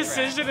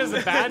 Indecision is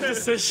a bad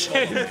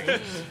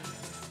decision.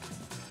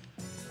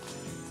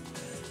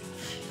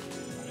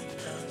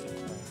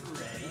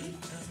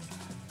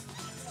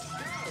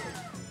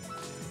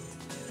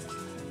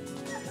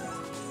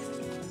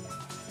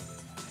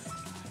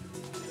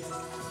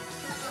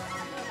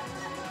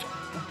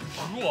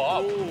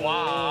 Wow,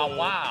 wow,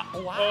 wow,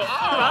 wow.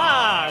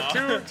 Ah,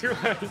 two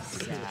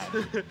eyes.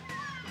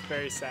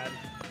 Very sad.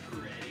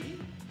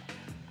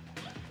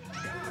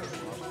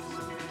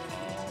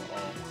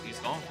 He's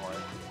going for it.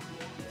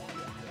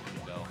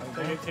 Go.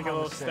 Take a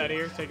little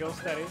steadier. Take a little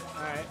steady.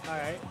 All right, all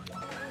right.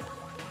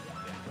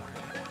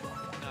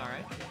 All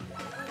right.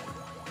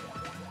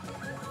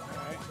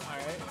 All right, all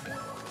right.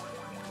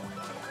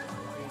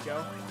 There you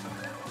go.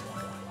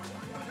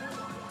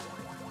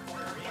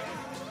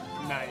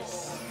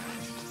 Nice.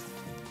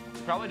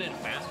 Probably did it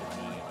faster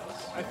than any of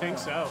us. I think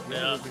so.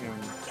 Yeah.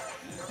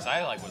 Cause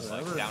I like was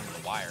like down to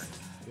the wire.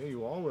 Yeah,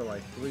 you all were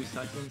like 3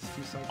 seconds,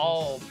 2 seconds.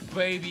 Oh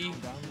baby,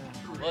 Down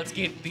there. let's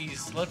get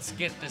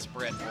this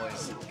bread,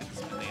 boys. Get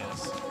this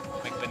bananas.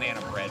 Make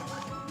banana bread.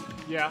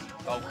 Yeah.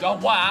 Oh,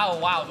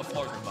 wow, the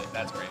floors are clean.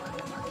 That's great.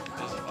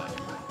 This is fun.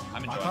 I'm I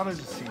enjoying thought I this.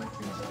 just seen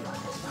things, to be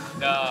honest.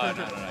 No, you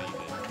didn't.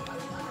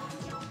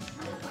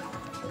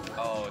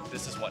 Oh,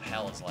 this is what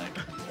hell is like.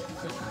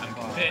 I'm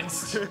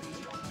convinced.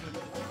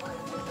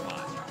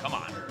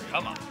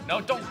 Come on. No,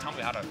 don't tell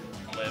me how to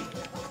live.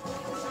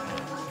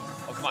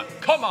 Oh,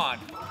 come on.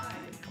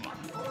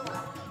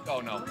 Oh,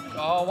 no.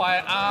 Oh,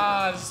 why?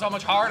 Ah, this is so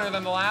much harder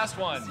than the last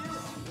one.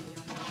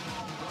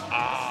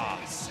 Ah,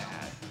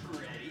 sad.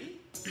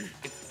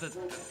 It's the...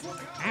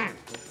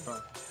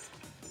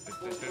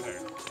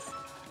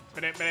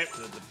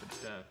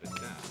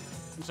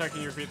 I'm sorry,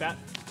 can you repeat that?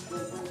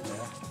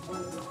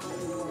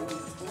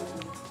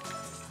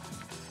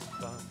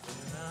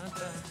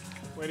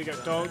 Way to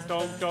go.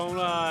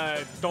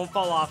 Don't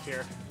fall off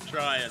here.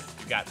 Try it.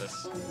 You got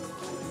this.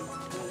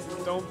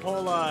 Don't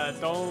pull a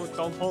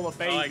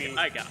baby. Oh,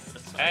 I got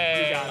this.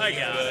 Hey, I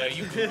got it.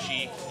 you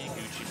Gucci. You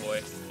Gucci boy.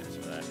 Thanks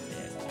for that.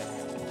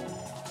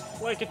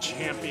 Yeah. Like a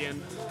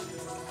champion.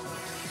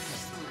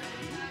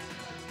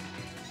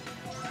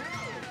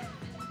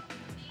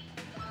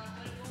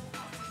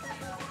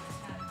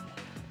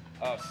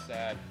 Oh,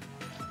 sad.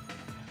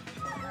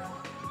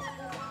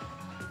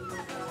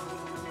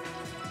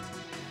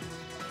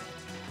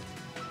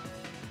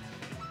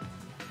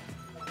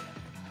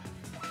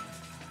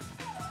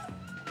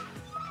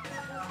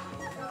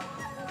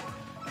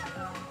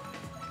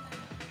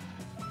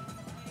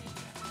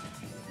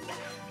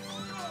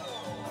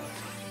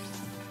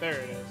 There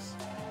it is.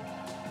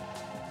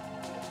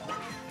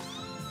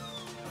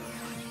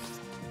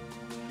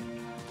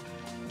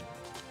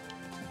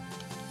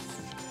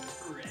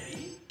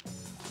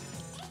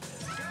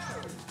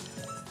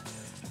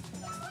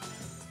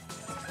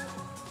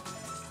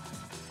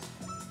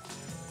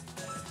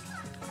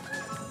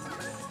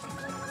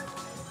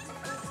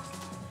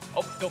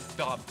 Oh,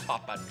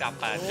 papa,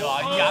 dappa,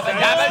 yabba,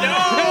 dabba,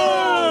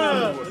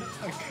 no!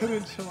 I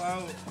couldn't chill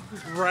out.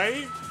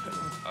 Right?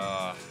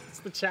 It's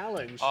the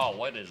challenge. Oh,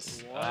 what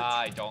is? What?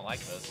 I don't like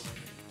this.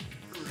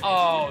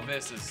 Oh,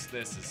 this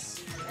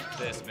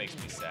makes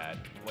me sad.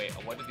 Wait,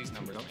 what are these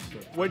numbers?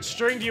 Which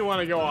string do you want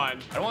to go on?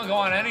 I don't want to go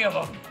on any of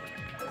them.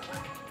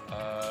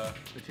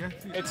 But you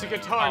have to, It's a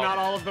guitar, Oh. not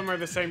all of them are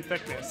the same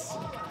thickness.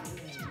 Oh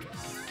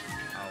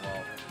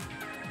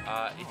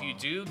well. If you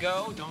do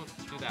go, don't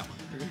do that one.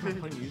 You're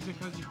gonna play music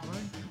as you play?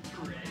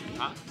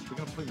 Huh? You're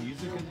gonna play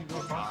music as you go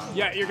across?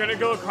 Yeah, you're gonna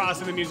go across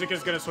and the music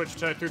is gonna switch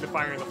to Through the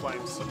Fire and the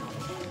Flames.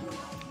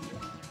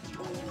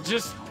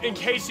 Just in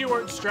case you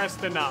weren't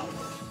stressed enough.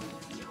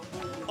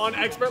 On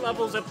expert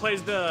levels, it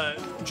plays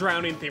the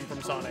drowning theme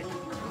from Sonic.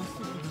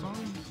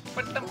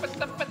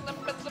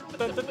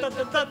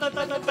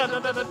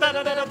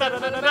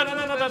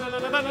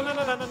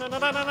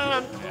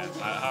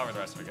 Yeah, however the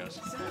rest of it goes.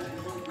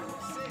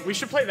 We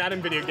should play that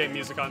in Video Game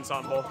Music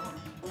Ensemble.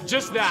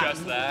 Just that.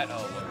 Just that? Oh,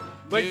 Lord.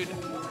 Like- Dude,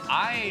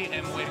 I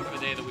am waiting for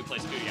the day that we play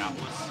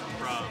Studiopolis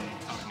from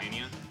Sonic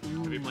Mania.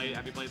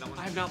 Have you played that one?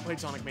 I have not played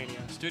Sonic Mania.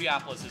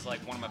 Studiopolis is like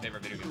one of my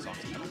favorite video game songs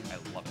ever.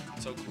 I love it.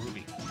 It's so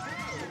groovy.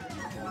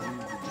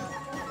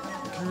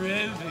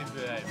 Groovy,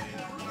 baby.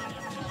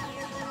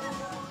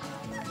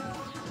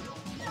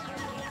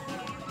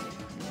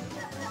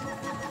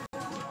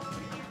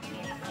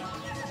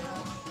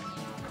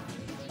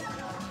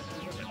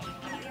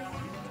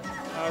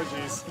 Oh,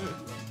 jeez.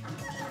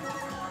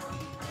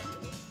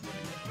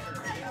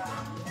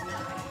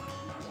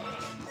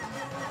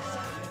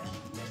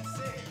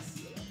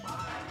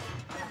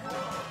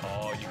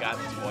 Oh, you got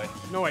this, boy.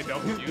 No, I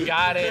don't. You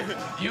got it.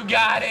 You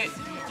got it.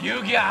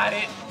 You got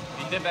it.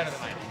 You did better than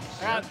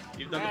I did.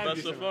 You've done the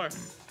best so far.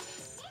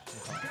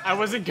 I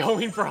wasn't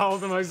going for all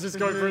of them. I was just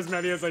going for as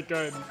many as I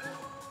could.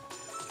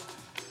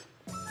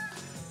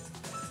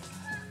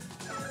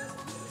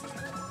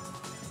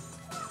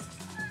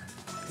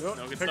 Nope,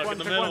 Don't get pick stuck one, in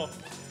the pick middle. one.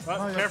 Oh,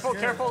 Oh, yeah, careful, yeah,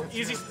 careful. that's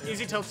Easy, right.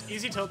 easy tilts,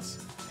 easy tilts.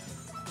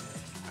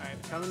 All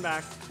right. coming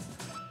back.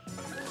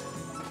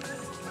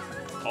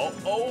 Oh,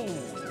 oh.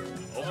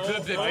 Oh,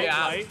 good, good,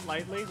 yeah.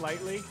 Lightly.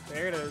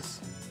 There it is.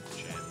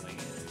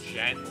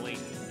 Gently.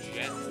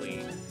 Gently.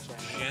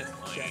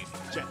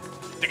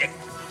 Dig it.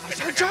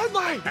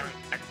 Gently!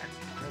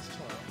 That's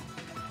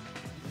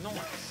tough.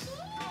 Nice.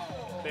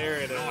 There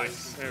it is.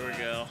 Nice. There we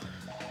go.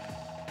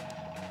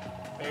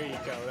 There you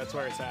go. That's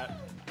where it's at.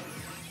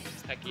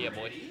 Heck yeah,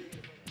 boy.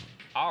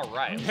 All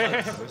right.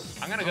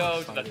 I'm gonna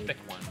go to the thick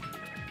one.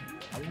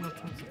 How do you know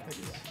which one's the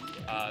thickest?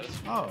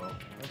 This Oh,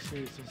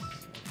 actually, it's just.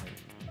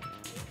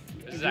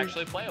 Okay. This is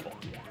actually playable. I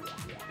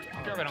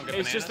don't care if I don't get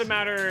It's bananas. just a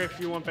matter if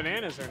you want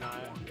bananas or not.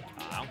 I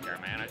don't care,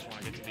 man. I just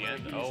want to get to the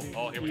end.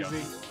 Oh, here we go.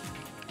 Easy.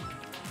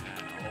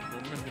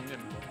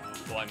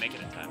 Will I make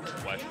it in time? Is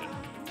the question.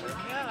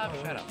 Yeah,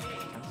 shut up.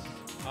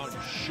 Oh,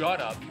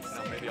 shut up.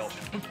 No, maybe I'll.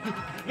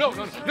 No,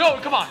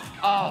 come on.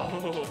 Oh.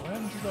 What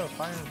happened to the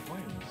fire and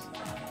flames?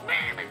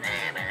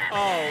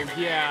 Oh,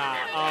 yeah.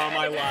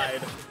 I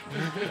lied.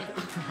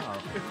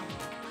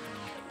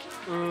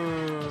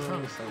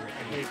 Sounds so I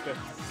hate this.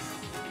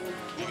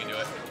 You can do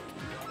it.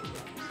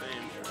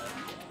 Same.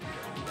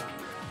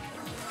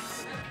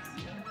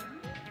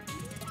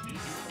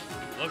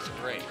 Looks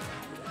great.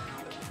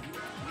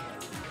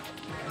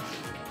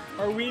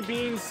 Are we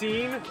being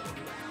seen?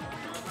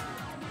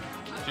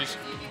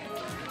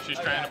 She's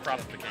trying to prop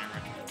up the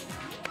camera.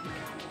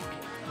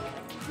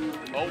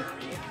 Oh.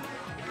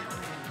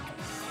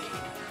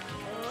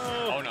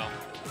 Oh no.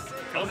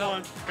 Come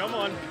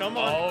on. Oh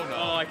no.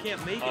 Oh, I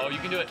can't make it. Oh, you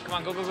can do it. Come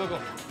on, go.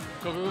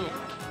 Go.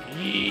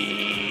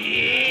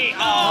 Yee!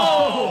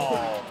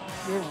 Oh!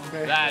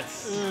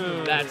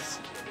 That's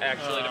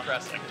actually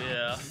depressing.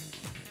 Yeah.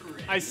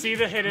 I see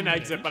the hidden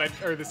exit,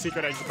 or the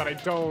secret exit, but I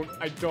don't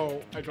I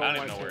don't even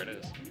want know to. where it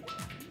is.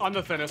 On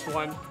the thinnest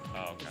one.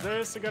 Oh, Is okay.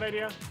 this a good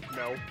idea?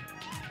 No.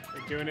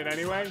 We're doing it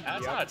anyway?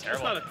 That's Yep. not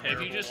terrible. That's not a If you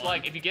terrible just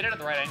one. if you get it at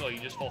the right angle, you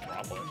just full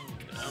throttle it.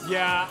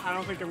 Yeah, I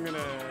don't think I'm gonna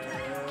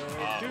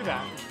do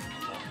that.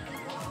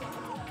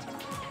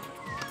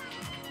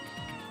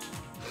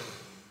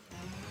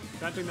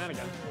 Not doing that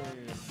again.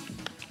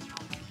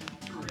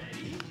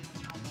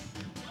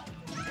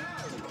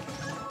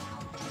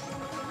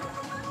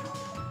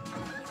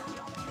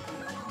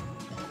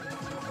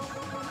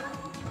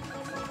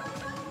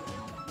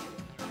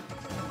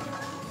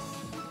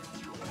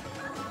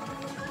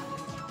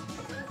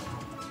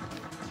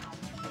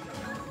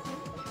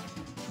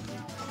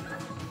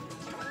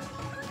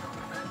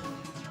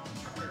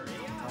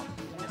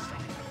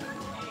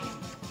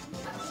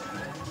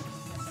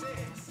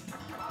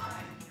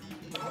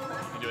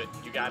 You do it.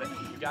 You got it.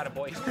 You got it,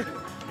 boy. You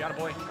got it,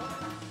 boy.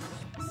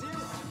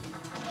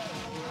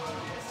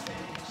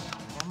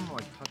 I'm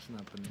like touching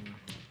that banana.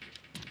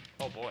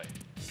 Oh boy.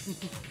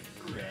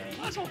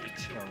 That's won't be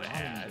too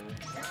bad.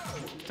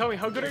 Tell me,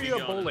 how good are you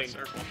at Going in a bowling?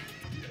 circle.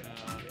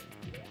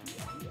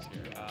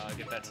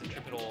 Get that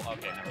centripetal.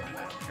 Okay, never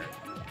mind.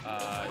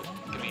 I don't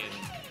care. Give me it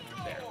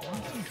there.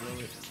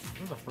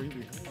 That was a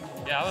freebie.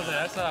 Yeah,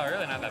 that's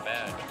really not that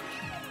bad.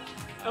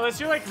 Unless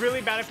you're like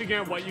really bad at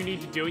figuring out what you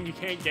need to do and you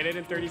can't get it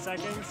in 30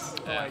 seconds.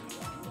 Yeah. Like,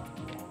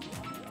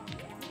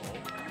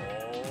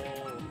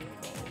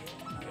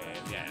 Okay,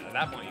 yeah, at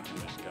that point you can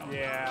just go.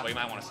 Yeah. Well, you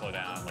might want to slow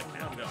down, like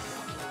now.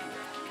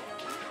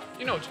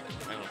 You know what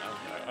I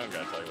don't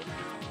gotta tell you what to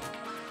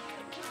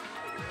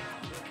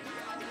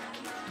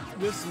do.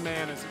 this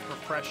man is a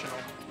professional.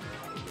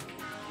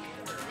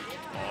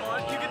 Oh,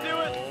 you can do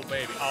it. Oh,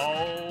 baby.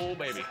 Oh,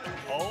 baby.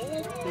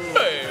 Oh, baby.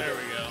 There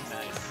we go.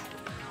 Nice.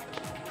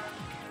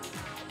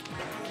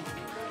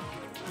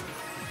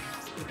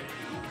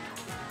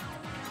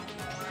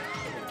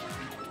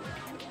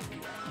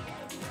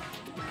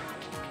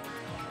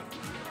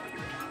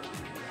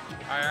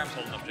 Alright, arm's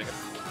holding up, Jacob.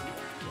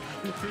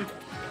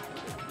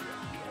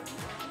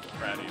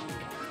 Proud of you.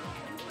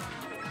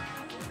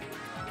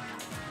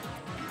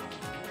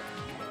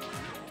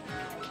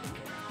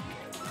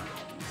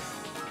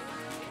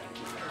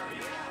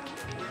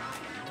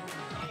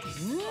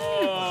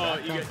 Oh,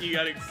 you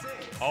gotta.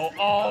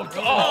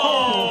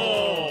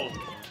 Oh!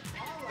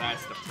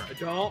 That's the price.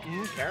 Don't.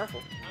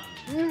 Careful.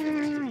 Try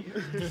to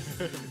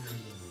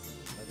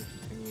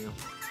continue.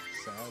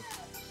 Sad.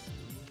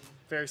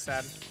 Very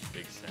sad.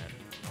 Big sad.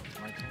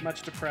 My turn.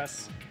 Much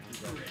depressed.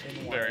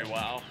 Very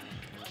wow.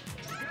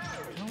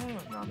 No, I'm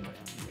not.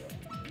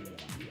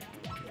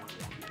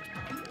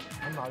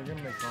 I'm not. You're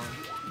gonna make fun.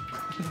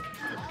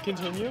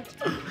 Continue.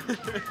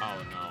 Oh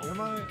no.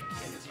 Am I?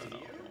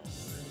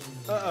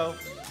 Uh-oh.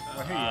 I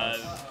hate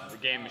you. The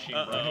game machine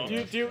Uh-oh.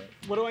 broke.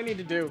 What do I need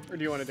to do? Or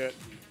do you want to do it?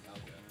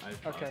 I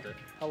Okay. paused it.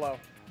 Hello.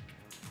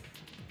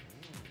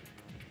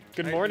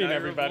 Good Hey, morning, now you're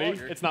a everybody.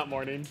 vlogger. It's not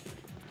morning.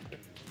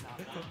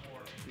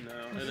 No,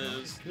 it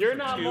is. You're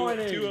not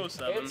morning.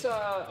 2:07. is it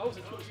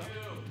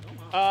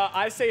 2:07?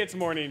 I say it's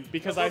morning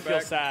because I'll I go feel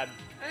back. sad.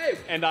 Hey,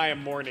 And I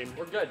am mourning.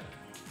 we're good.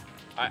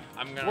 I'm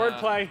gonna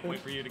Wordplay. wait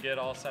for you to get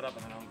all set up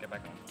and then I'll get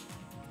back on.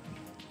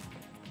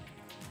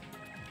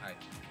 Alright.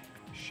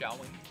 Shall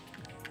we?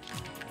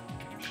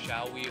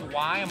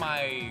 Why am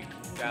I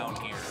down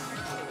here.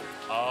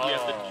 Oh. You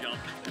have to jump.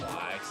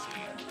 I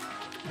see.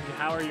 And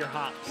how are your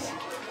hops?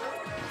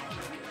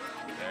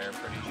 They're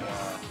pretty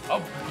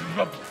oh,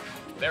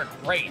 they're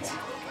great.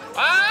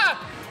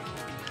 Ah!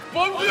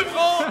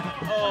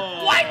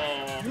 Oh, What?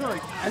 You're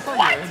like, I thought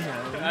What? you were in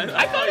there.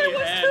 I thought you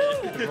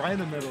had it. Right in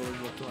the middle,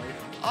 it looked like.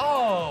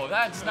 Oh,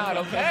 that's not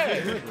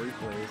okay. Great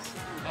place.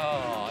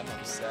 Oh, I'm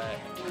upset.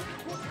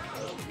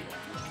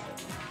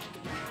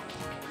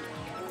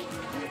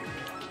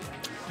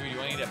 Dude, you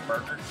want to eat a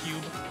burger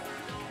cube?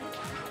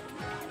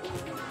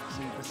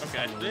 See, this is Okay,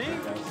 how I you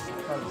think- look at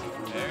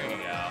this. There you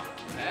go.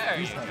 There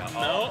you go.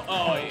 No?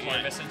 Oh, you're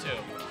fine. missing two.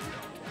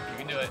 You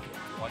can do it.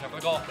 Watch out for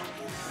the goal.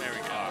 There we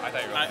go. I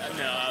thought you were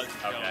No, I was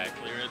going Okay. to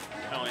clear it.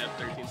 I only have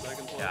 13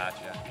 seconds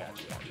left. Gotcha.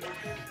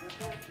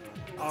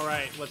 All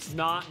right, let's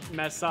not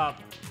mess up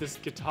this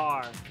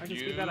guitar. I can You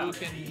speed that up.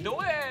 can do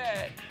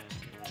it.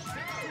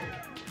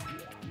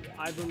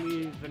 I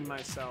believe in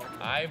myself.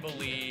 I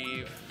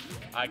believe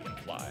I can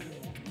fly.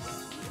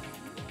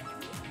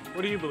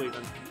 What do you believe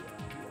in?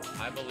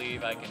 I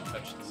believe I can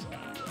touch the sky.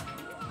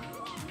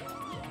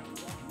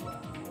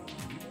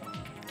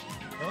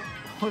 Oh,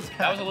 what's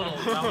That was a little.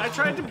 I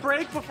tried to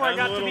break before I That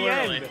got was to a the little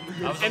end, early.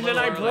 That was a and then little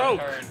I early broke.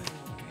 turn.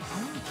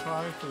 I'm gonna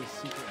try for the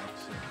secret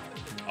exit.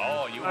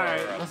 Oh, you All are.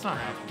 right. That's not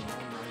happening.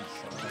 I'm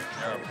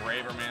nice. You're a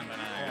braver man than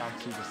I Yeah, am. I'll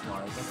see the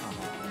slides. That's not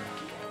happening.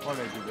 Why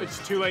did I do this?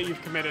 It's too late.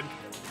 You've committed.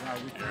 Yeah,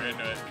 we You're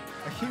into it.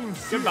 I can't even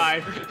see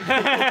Goodbye.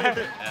 F.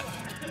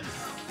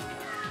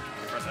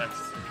 Press X.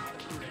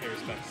 Pay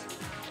respects.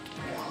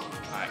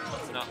 Alright,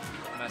 let's not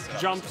mess it up.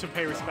 Jump to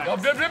pay respects. Go,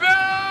 go, go, go!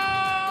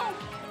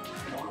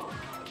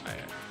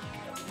 Alright.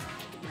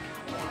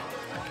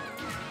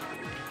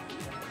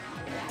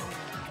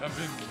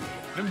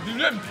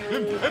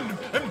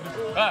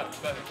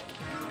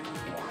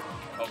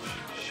 Oh,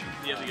 shoot.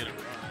 You have to get it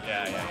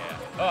right. Yeah.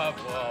 Oh,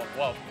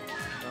 whoa.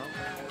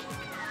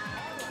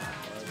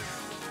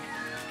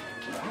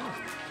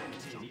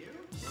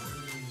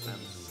 I'm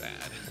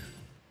sad.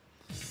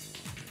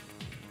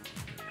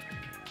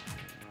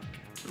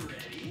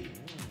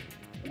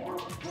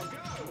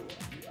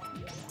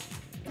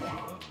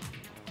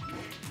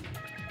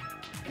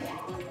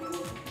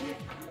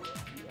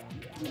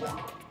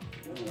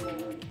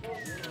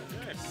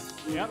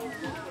 Yep.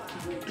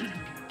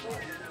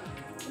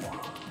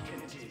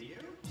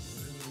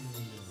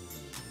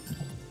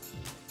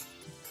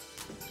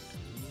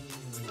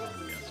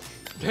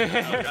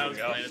 I was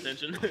paying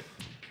attention.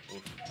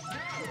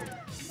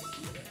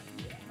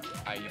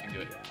 Alright, you can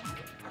do it.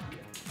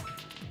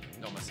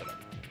 Don't mess it up.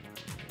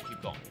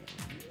 Keep going.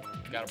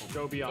 You gotta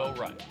Go beyond.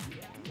 Go run.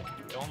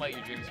 Don't let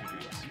your dreams be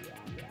dreams.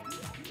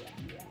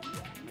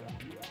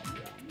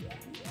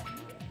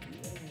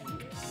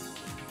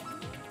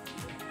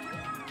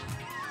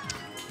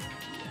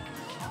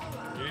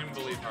 You didn't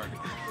believe hard.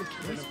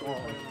 this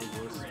ball like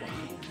the worst spot.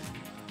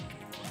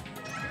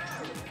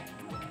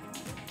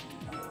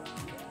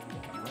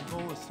 My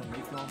goal is to make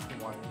it off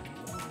the wire.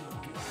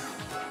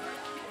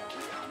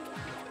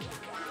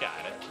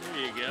 Got it.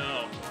 There you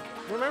go.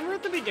 Remember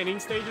at the beginning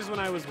stages when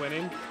I was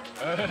winning?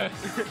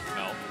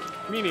 No.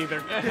 Me neither.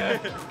 I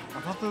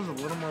thought there was a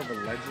little more of a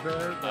ledge there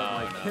that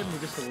Oh, like no. hit me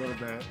just a little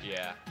bit.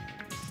 Yeah.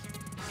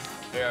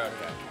 Yeah,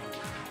 okay.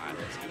 Alright,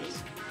 let's do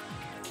this.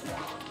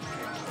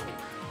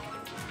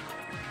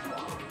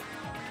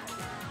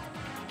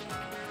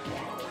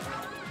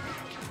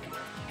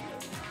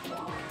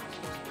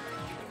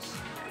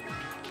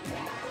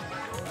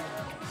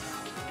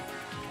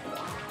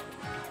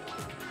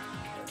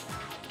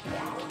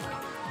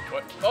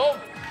 What? Oh!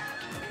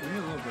 We need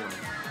a little bit.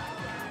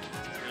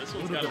 Yeah, this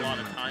one's got a lot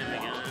of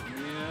timing in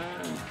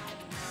it.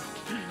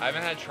 I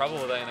haven't had trouble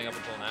with anything up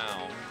until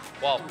now.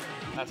 Well,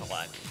 that's a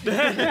lie.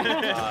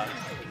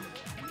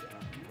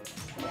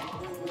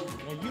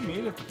 Well, you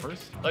made it the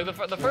first time. Like the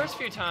first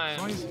few As long as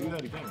times, you do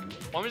that again.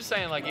 well, I'm just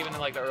saying, like even in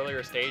like the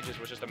earlier stages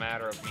was just a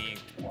matter of me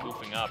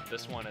goofing up.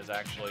 This one is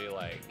actually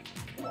like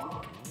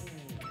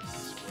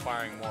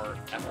requiring more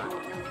effort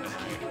than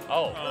I.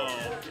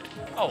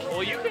 Oh,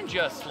 well, you can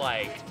just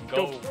like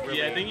go. Really,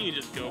 Yeah, I think you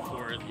can just go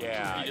for it.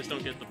 Yeah. You just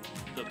don't get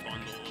the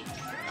bundle.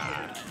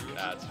 Ah,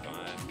 that's fine.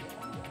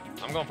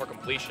 I'm going for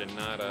completion,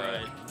 not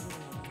Right.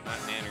 not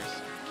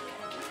nanners.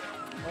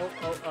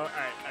 All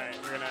right.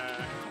 We're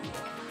gonna.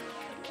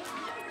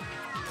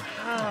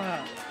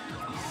 I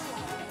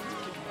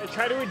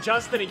try to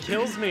adjust and it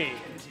kills me.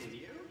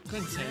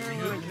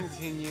 Continue.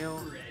 Continue.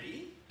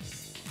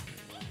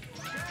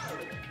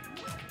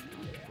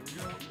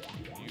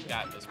 You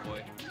got this,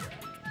 boy.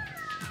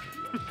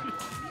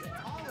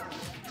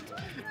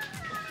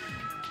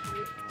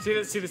 See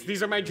this.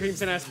 These are my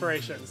dreams and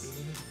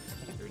aspirations.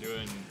 You're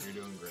doing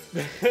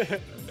great.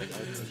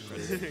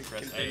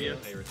 Press A.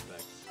 Pay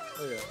respects.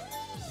 Oh,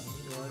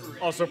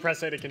 yeah. Also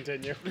press A to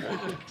continue.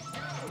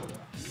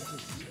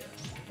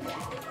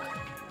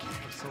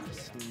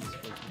 Self-esteem is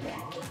like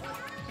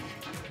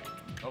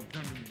Oh,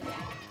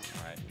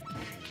 alright.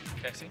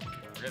 Okay, see?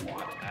 We're good.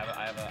 I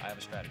have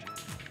a strategy.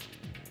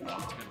 It's a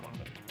good one,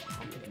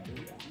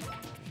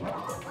 but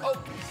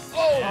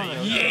Oh,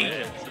 Yeah,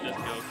 yay! so just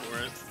go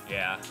for it.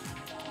 Yeah.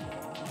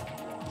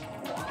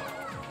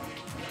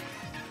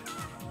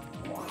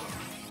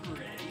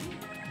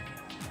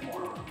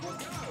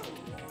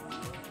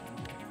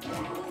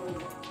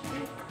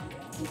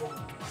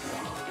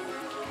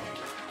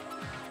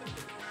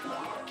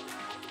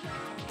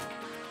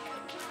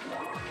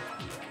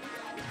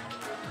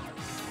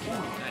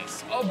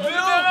 Nice. Oh,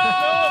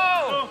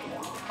 no!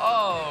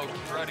 Oh,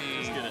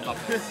 cruddy get it.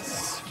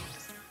 puppets.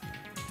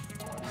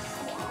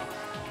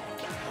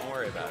 Don't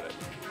worry about it.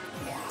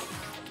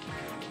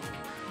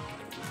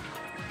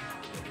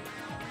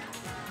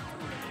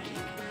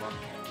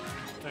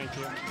 Thank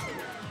you.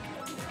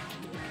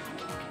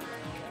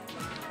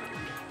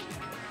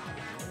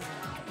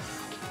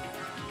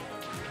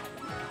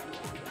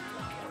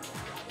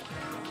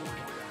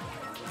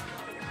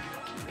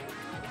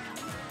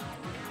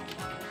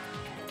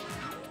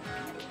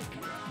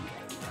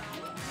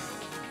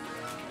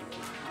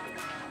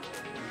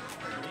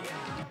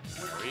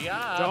 Hurry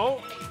up.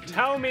 Don't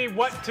tell me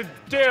what to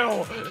do.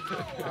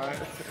 Alright.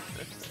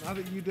 Now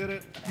that you did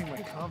it, I think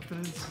my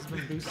confidence has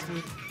been boosted.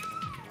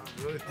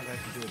 I really think I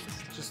can do it this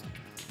time. Just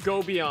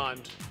go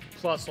beyond.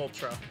 Plus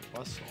ultra.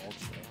 Plus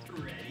ultra.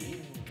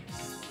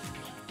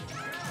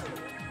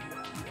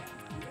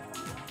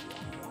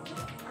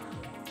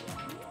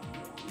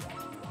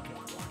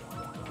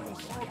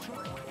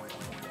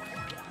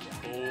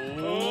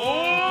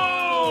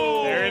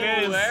 Oh, There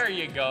it is. There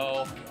you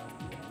go.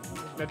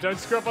 Now don't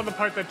screw up on the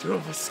part that two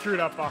of us screwed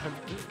up on.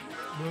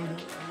 No, I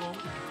won't.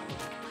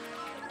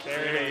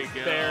 There There it you is.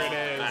 go. There it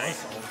is.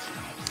 Nice.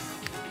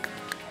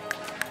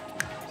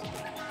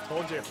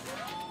 Told you.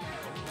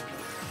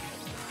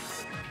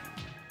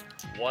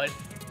 What?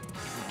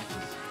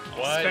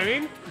 What?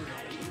 Spinning?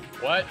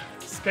 What?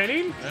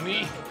 Spinning?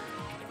 Nani?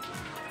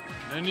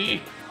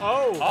 Nani?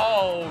 Oh.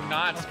 Oh,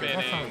 not That's not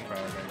spinning. as bad, I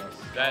guess.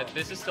 That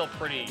this is still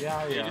pretty.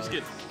 Yeah, yeah. You just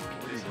get.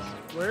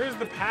 Where is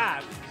the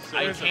path?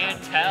 I Where's the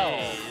can't path? tell.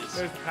 Maze.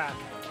 There's the path.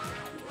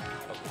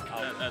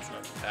 That's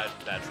not.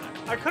 That's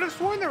not. I could have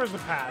sworn there was the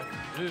path.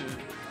 Ooh.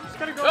 Just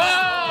gotta go. Oh!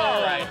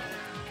 All right.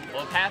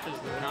 Well, path is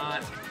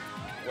not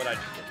what I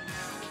just did.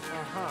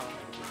 Uh-huh.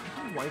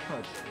 White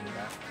touch in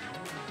that.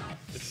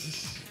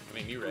 I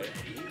mean, you're right.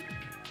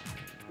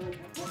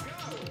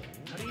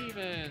 How do you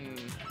even?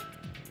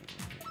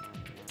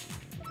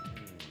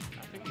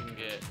 I think you can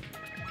get.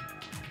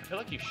 I feel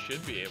like you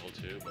should be able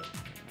to, but.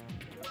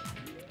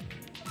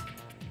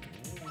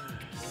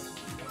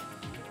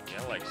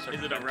 Yeah, like.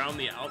 Is it around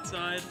the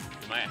outside?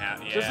 You might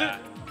have. Yeah.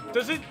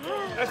 Does it?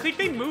 I think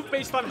they move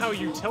based on how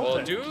you tilt Well,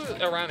 it. do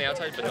around the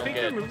outside, but I don't think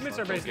get. their movements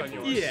are based on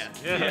yours. Yeah.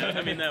 Yeah.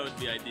 I mean, that would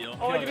be ideal.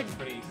 Oh, I get It's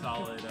pretty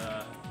solid.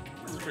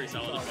 It's a pretty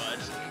solid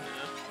advice.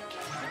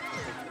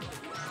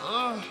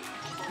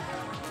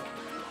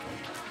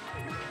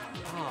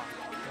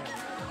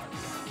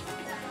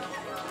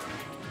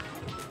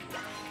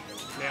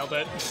 Nailed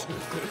it.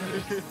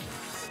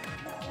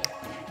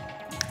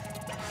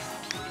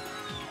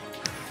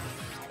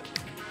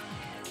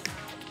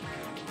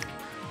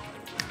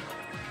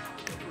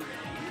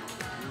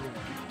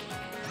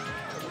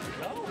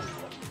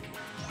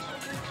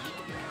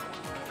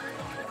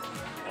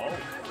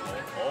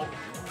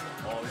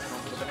 Oh, he's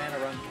going for the banana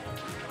run.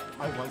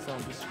 I was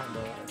just trying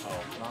to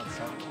not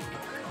suck.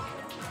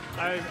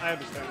 I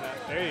understand that.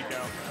 There you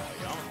go.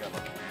 You almost got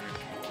the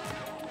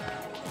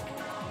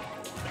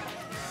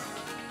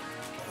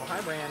Oh,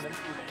 hi, Brandon.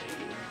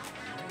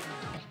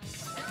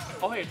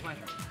 Oh, hey, it's my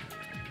turn.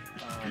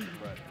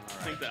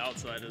 I think the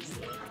outside is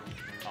the.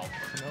 Oh,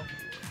 Nope.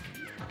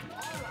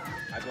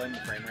 I blame the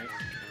frame rate.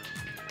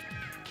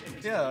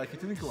 Yeah, like it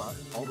didn't go out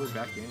all the way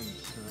back in.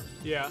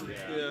 Yeah.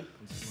 Yeah.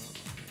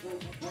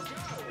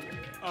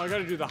 Oh, I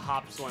gotta do the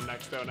hops one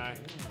next, don't I?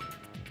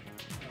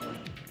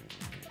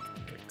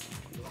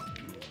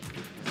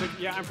 It's like,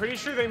 yeah, I'm pretty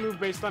sure they move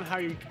based on how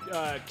you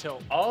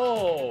tilt.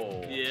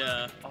 Oh.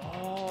 Yeah.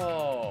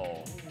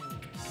 Oh.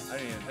 I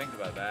didn't even think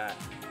about that.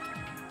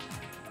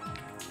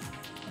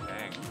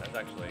 Dang, that's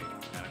actually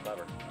kind of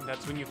clever. And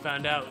that's when you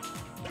found out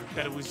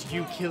that it was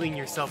you killing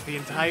yourself the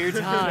entire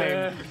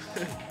time.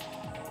 You're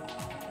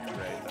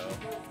right, though.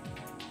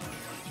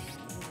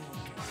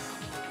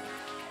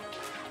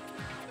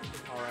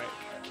 All right.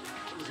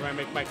 This is where I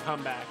make my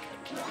comeback.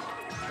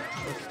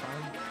 First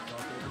time. Is that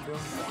what they've been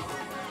doing?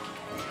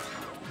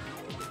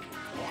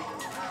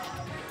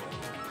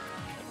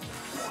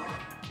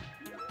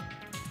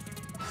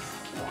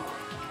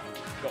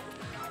 Go.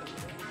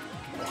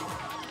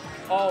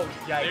 Oh,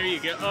 yikes. There you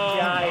go.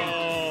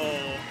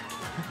 Oh.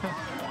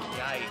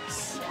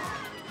 Yikes.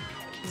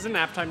 Is it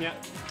nap time yet?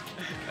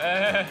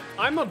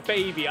 I'm a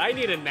baby. I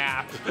need a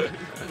nap.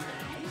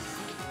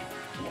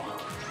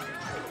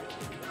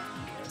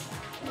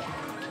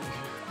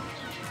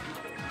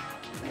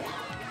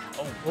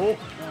 Oh.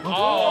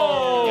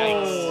 Oh.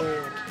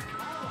 Yikes.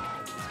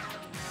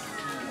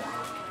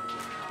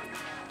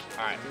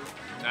 All right.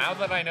 Now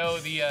that I know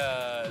the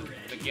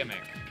gimmick,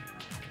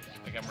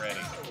 I think I'm ready.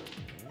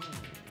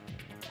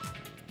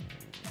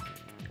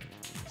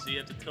 So you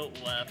have to tilt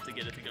left to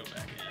get it to go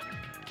back in.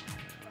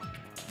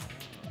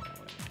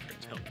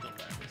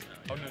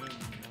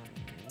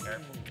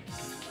 Careful.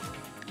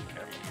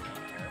 Careful.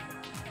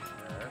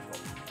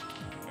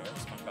 Careful,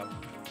 SpongeBob.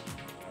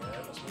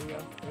 Careful,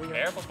 SpongeBob.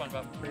 Careful,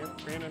 SpongeBob.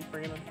 Bring it in,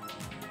 bring it in.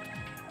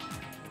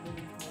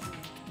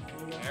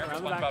 Careful,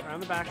 Around the back, SpongeBob. around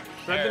the back.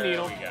 Thread the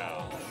needle. There we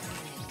go.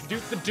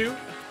 Doot the doot.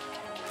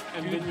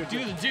 And then you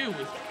Do the do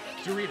with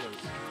Doritos.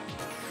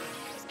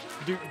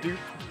 doot doot.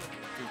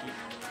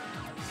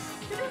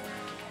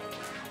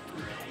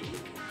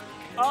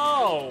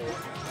 Oh!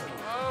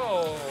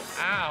 Oh,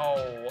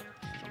 ow.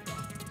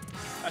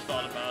 I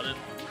thought about it.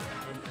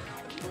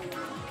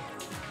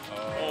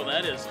 Oh, Oh,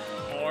 that is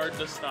hard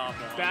to stop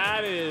on.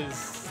 That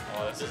is...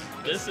 Oh,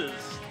 This is,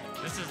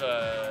 this is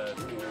a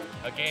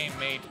game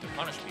made to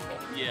punish people.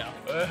 yeah.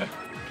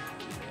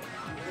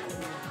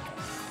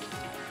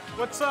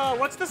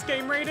 What's this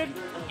game rated?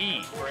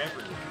 E for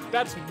everyone.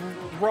 That's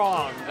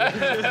wrong.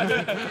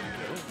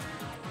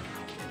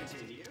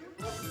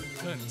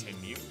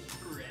 Continue.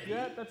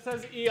 Yeah, that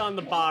says E on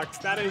the box.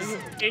 That is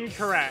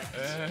incorrect.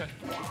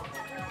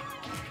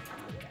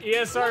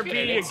 ESRB, Look at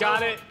it, you it's got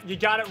so- it. You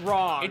got it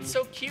wrong. It's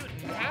so cute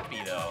and happy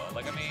though.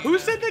 Like I mean. Who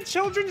said that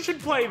children should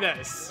play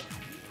this?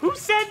 Who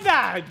said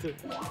that?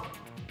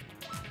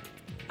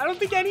 I don't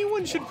think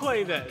anyone should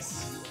play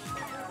this.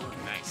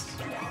 Nice.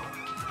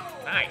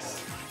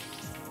 Nice.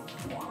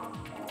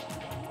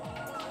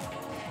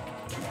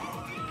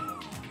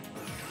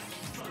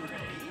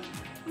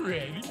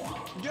 Ready?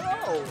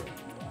 Go.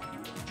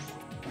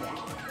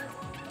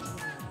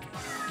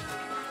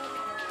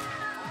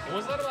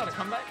 Was that about a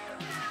comeback?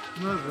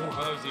 No, Oh,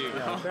 that was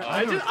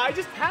you. I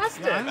just passed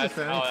it. Yeah, I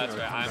understand. Oh, that's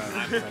right. I'm-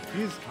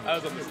 He's I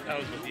was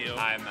with you.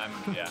 I'm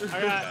yeah.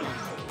 I got- All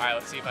right,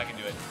 let's see if I can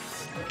do it.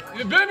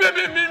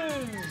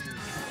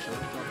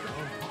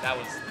 That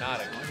was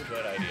not a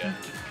good idea.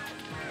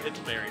 It's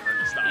very hard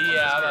to stop. on Yeah,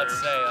 this I'm about to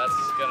curve. say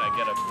that's gonna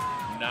get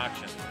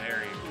obnoxious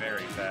very,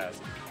 very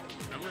fast.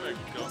 I'm gonna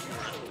go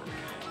for it.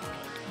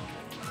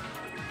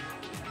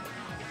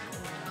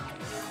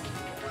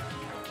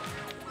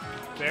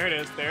 There it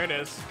is. There it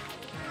is.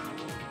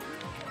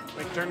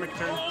 Make a turn. Make a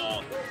turn.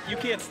 Oh, you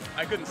can't.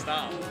 I couldn't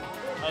stop.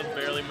 I was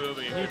barely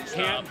moving. You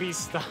can't be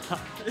stopped.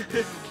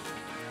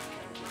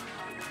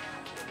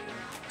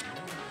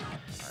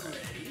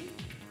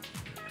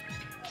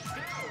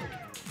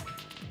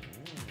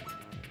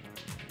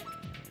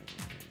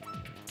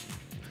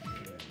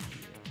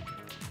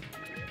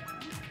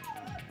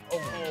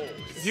 Oh,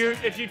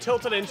 If you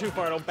tilt it in too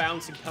far, it'll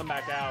bounce and come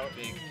back out.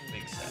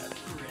 big sad.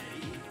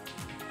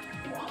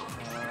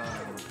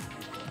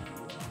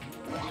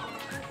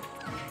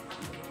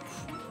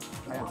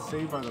 I got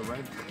saved by the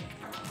red.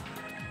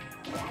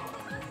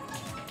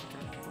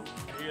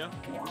 There you go.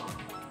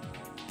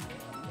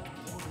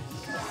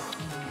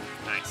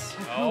 Nice.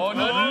 Oh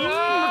no!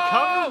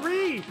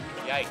 Recovery!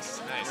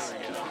 Yikes! Nice.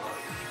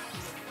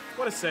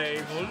 What a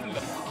save.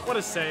 What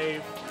a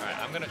save. All right,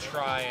 I'm gonna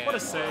try and What a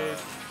save.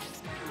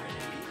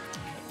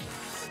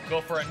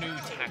 go for a new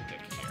tactic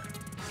here.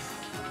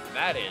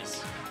 That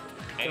is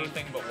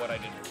anything but what I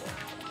did before.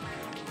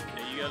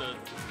 Yeah,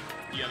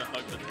 you gotta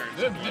hug the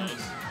turns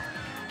close.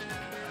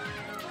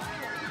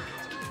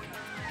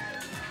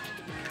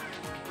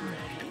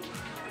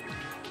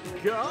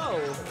 Go.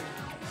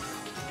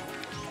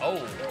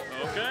 Oh,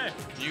 Okay.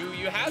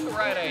 you had the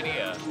right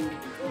idea.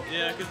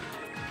 Yeah, because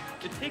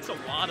it takes a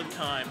lot of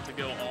time to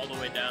go all the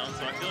way down,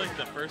 so I feel like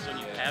the first one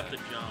you have to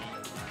jump.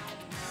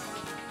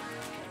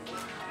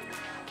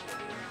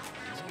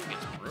 This game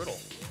gets brutal.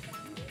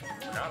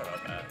 Forgot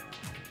about that.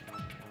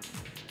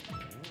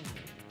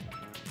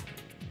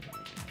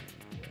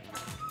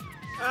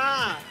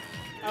 Ah!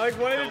 I like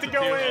wanted it to That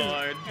go was too in,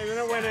 hard. and then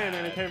it went in,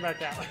 and it came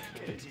back out.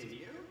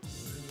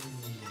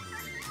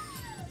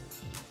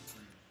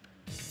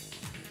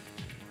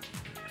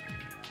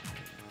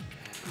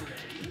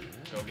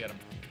 Go get him.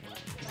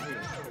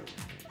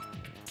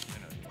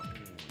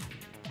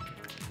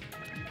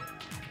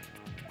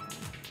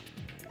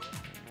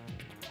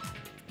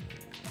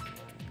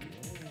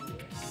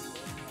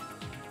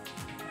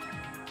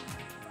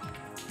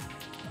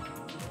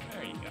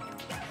 There you go.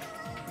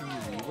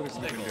 Easy. What is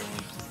Nick doing?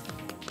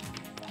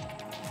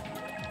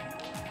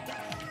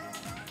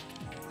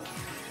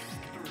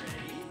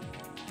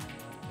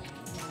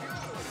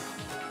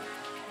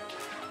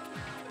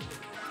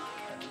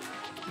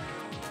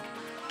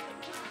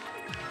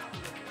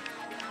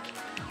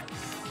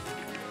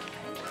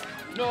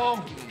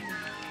 No.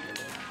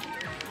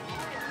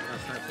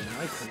 That's not the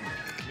knife.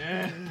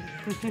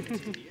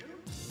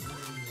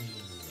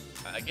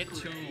 I get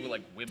too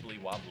like wibbly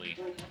wobbly.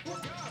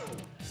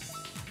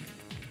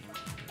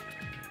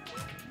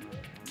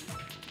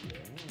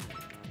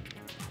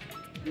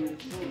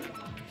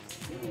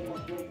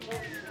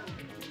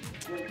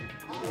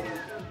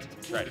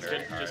 Tried very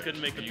Just hard.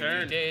 couldn't make the You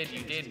turn.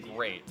 You did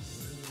great.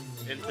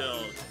 Until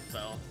it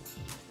fell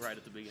right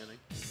at the beginning.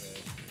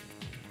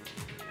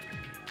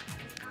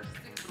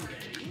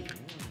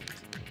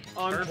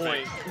 On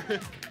Perfect.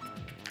 point.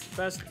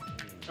 Best.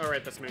 All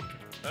right, that's me.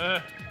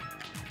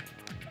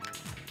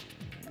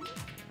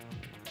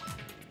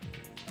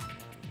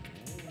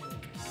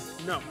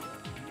 No.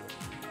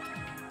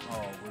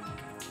 Oh,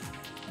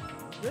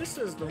 This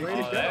is the way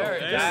to go.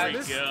 there we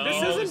This go. is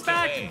in Knows the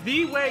fact way.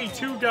 the way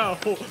to go.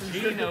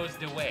 He knows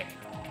the way.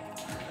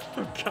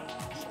 Oh, God.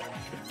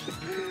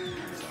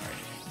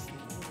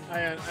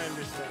 I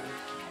understand.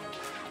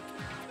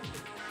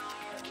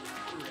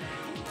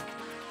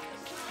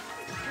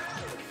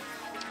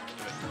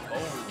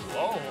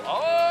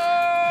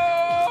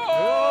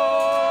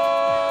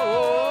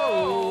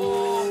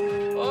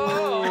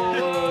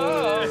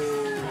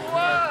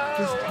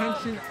 there's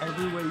tension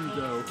everywhere you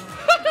go.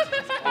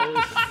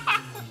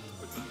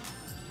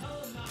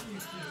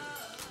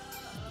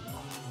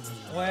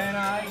 When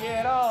I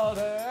get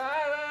older, I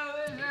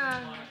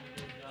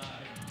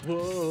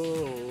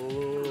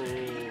will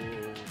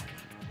shine.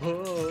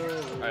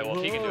 Alright, well,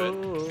 if he can do it.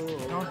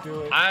 Don't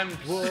do it. I'm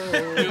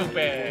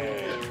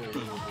stupid.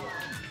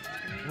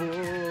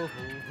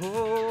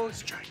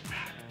 Strike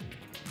back.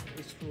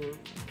 It's for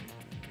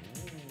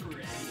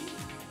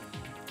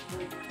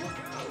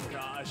Oh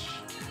gosh.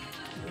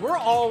 We're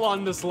all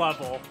on this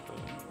level.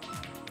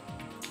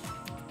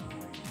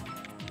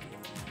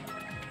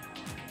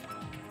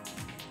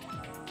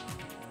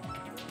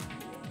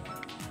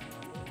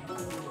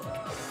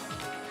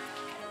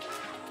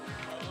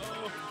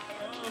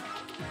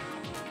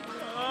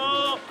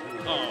 Oh.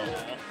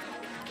 Oh.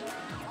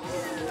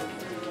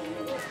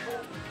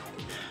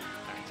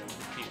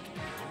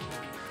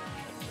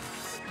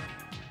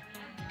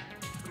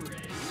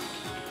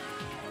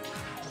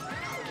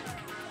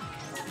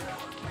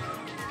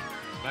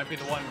 Might be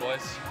the one,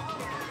 boys.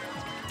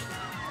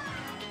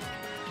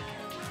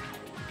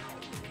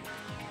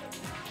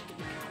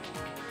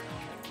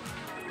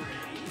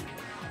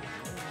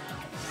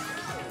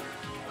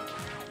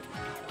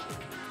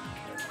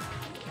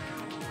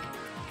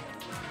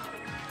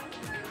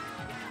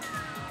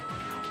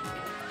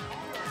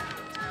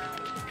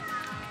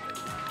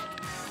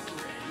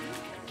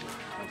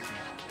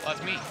 Well,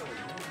 that's me.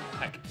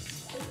 Heck.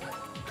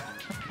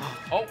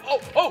 Oh,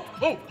 oh, oh,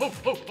 oh, oh,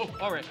 oh, oh.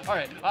 All right, all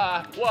right.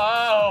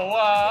 Whoa,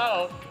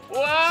 whoa,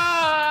 whoa.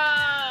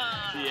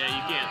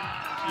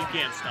 Yeah, you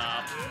can't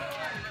stop.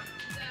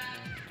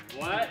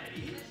 What?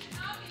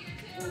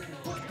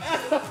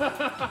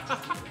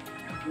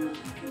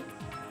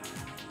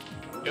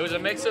 It was a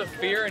mix of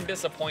fear and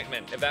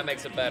disappointment, if that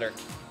makes it better.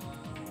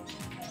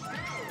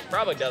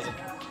 Probably doesn't.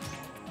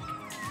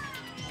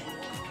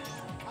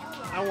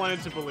 I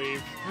wanted to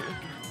believe.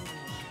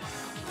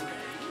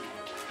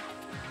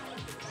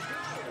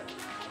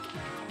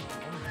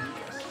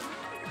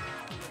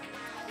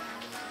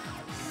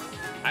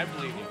 I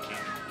believe you can.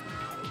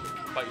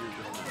 But you're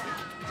just not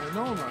doing I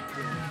know I'm not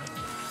doing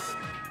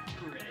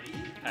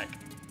it. it.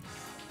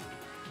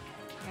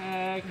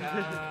 Heck.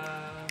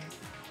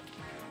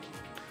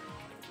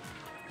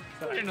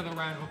 Put another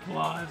round of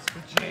applause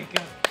for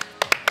Jacob.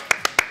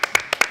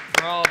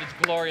 For all of his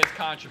glorious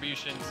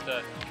contributions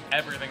to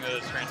everything that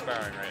is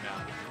transpiring right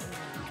now.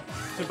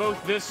 To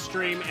both this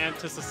stream and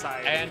to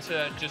society. And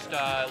to just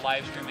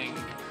live streaming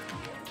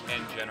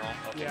in general.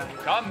 Okay. Yeah.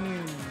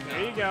 Come.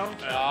 There you go.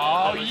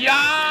 Oh,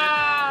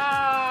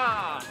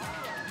 yeah!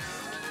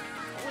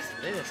 What's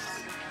this?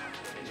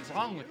 What's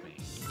wrong with me?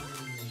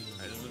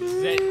 Alright, this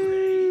is it.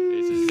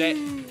 This is it.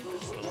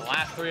 This is the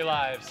last 3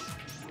 lives.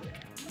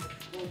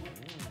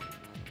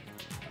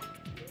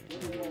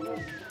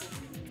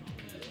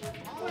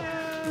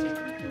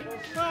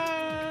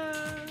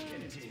 Sad.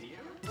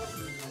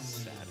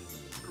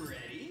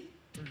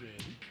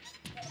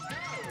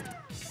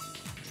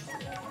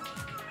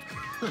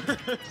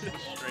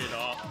 Straight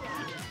off.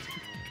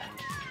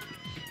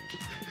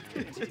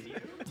 This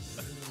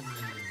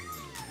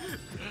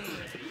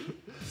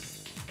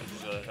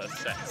is a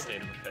sad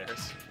state of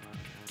affairs.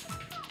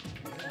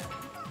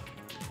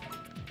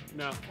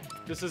 No.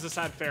 This is a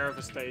sad fair of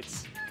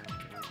estates.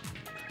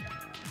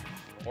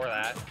 Or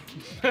that.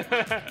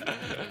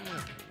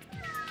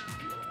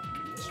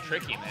 It's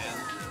tricky, man.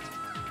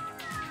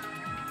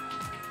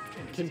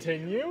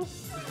 Continue?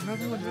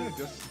 Nothing like that,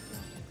 just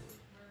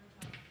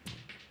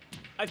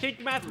I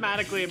think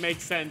mathematically it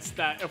makes sense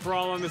that if we're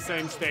all on the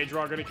same stage, we're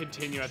all going to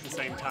continue at the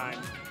same time.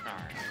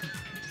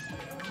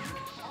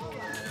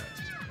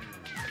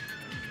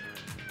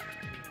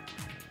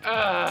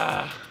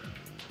 Alright.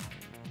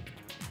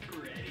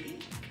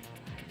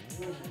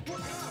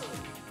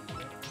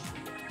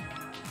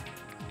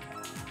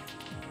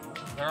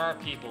 There are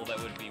people that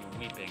would be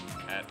weeping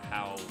at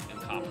how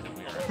incompetent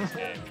we are at this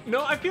game.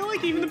 No, I feel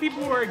like even the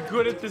people who are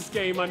good at this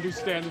game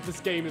understand that this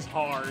game is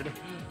hard.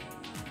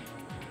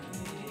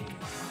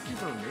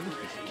 people are made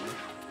this way.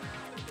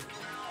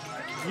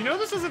 You know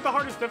this isn't the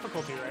hardest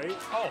difficulty, right?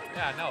 Oh,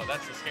 yeah, no,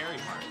 that's the scary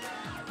part.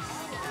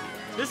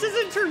 This is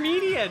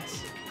intermediate.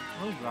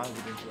 I'm glad we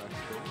didn't do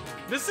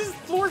that. This is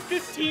floor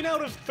 15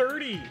 out of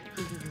 30. I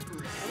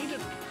need to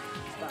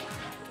stop.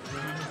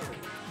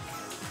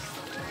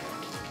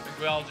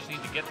 We all just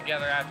need to get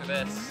together after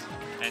this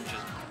and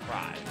just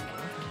cry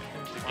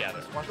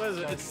together. Watch What is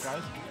it? this, It's,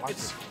 guys. Watch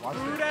it's this. Watch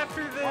food this.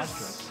 after Watch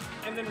this, this.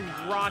 and then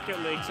Rocket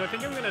League. So I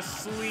think I'm gonna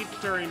sleep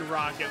during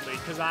Rocket League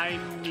because I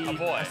need. A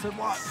boy. I said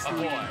what? A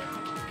boy.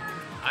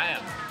 I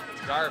am.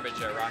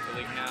 garbage at Rocket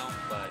League now,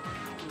 but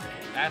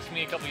ask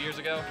me a couple years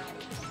ago,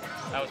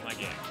 that was my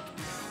game.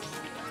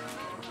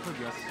 I played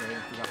yesterday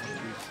and forgot how to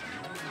use.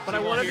 But I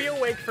want to be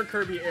awake for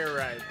Kirby Air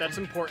Ride. That's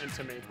important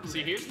to me.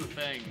 See, here's the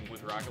thing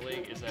with Rocket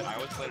League is that I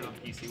always played it on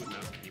PC with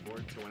mouse and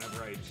keyboard, so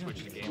whenever I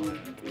switch the game,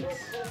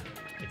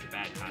 it's a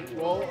bad time.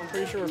 Well, I'm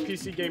pretty sure we're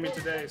PC gaming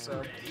today,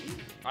 so.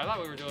 I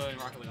thought we were doing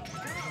Rocket League on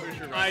Pretty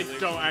sure I Rocket League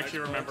don't on actually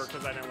Xbox. remember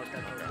because I didn't look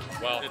that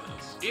up. Well, It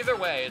does. either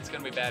way, it's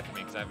going to be bad for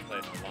me because I haven't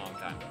played in a long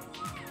time.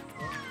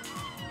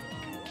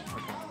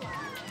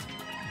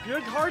 You're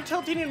like hard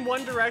tilting in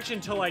one direction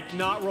to like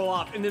not roll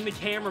off, and then the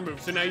camera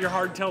moves, so now you're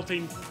hard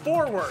tilting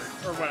forward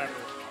or whatever.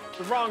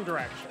 The wrong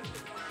direction.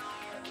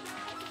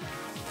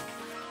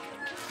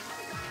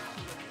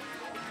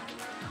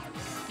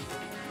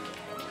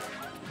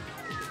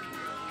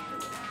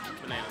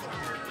 Bananas not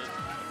worth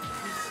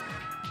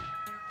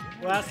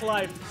it. Last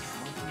life.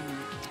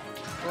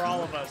 For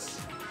all of us.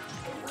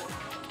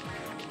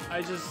 I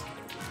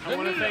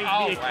want to thank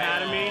the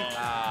Academy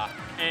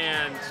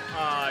and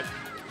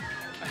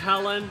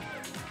Helen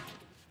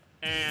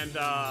and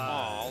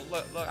Oh,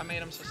 look, I made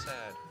him so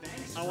sad.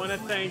 I want to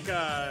thank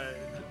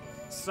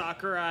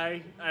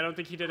Sakurai. I don't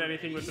think he did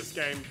anything with this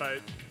game, but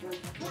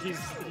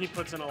he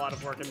puts in a lot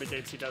of work in the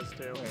games he does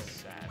too.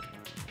 Sad.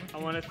 I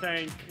want to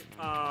thank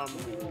Want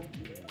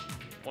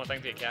to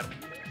thank the Academy?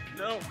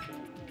 No.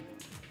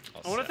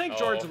 I want to thank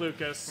George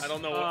Lucas. I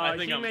don't know. I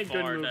think he I'm made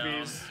far good down.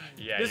 movies.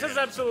 Yeah. This you're has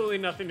gonna- absolutely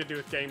nothing to do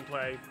with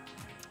gameplay.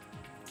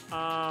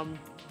 I'm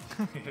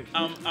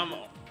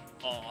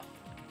off.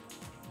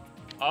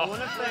 I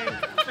want to thank.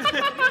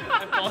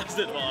 I paused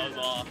it while I was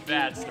off.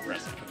 That's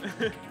depressing.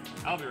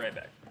 I'll be right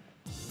back.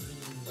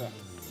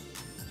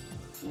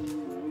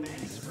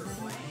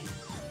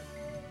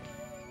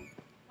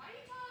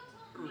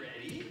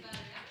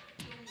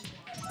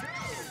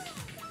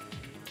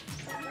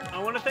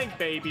 I want to thank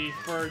Baby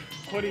for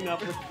putting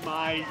up with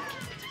my.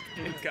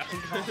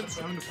 Incompetence.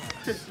 Time to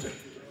pass.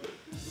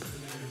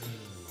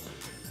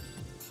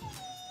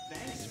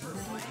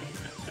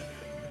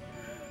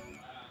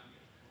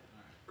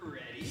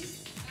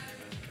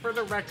 For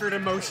the record,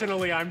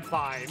 emotionally, I'm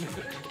fine.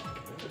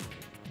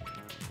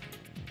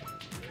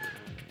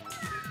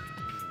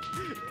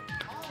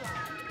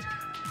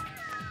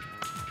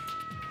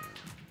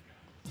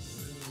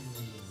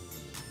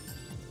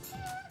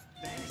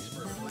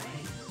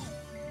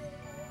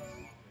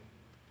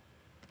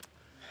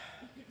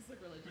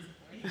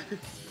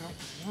 Got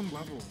one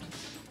level.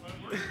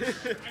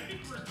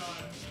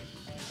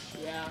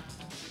 Yeah.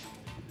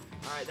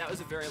 Alright, that was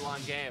a very long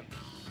game.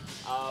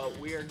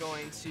 We are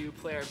going to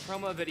play our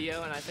promo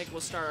video, and I think we'll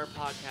start our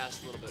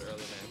podcast a little bit early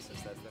next,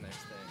 since that's the next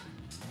thing.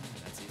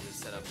 That's easy to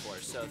set up for.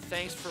 So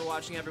thanks for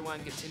watching, everyone.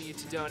 Continue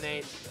to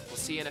donate. We'll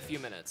see you in a few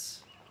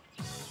minutes.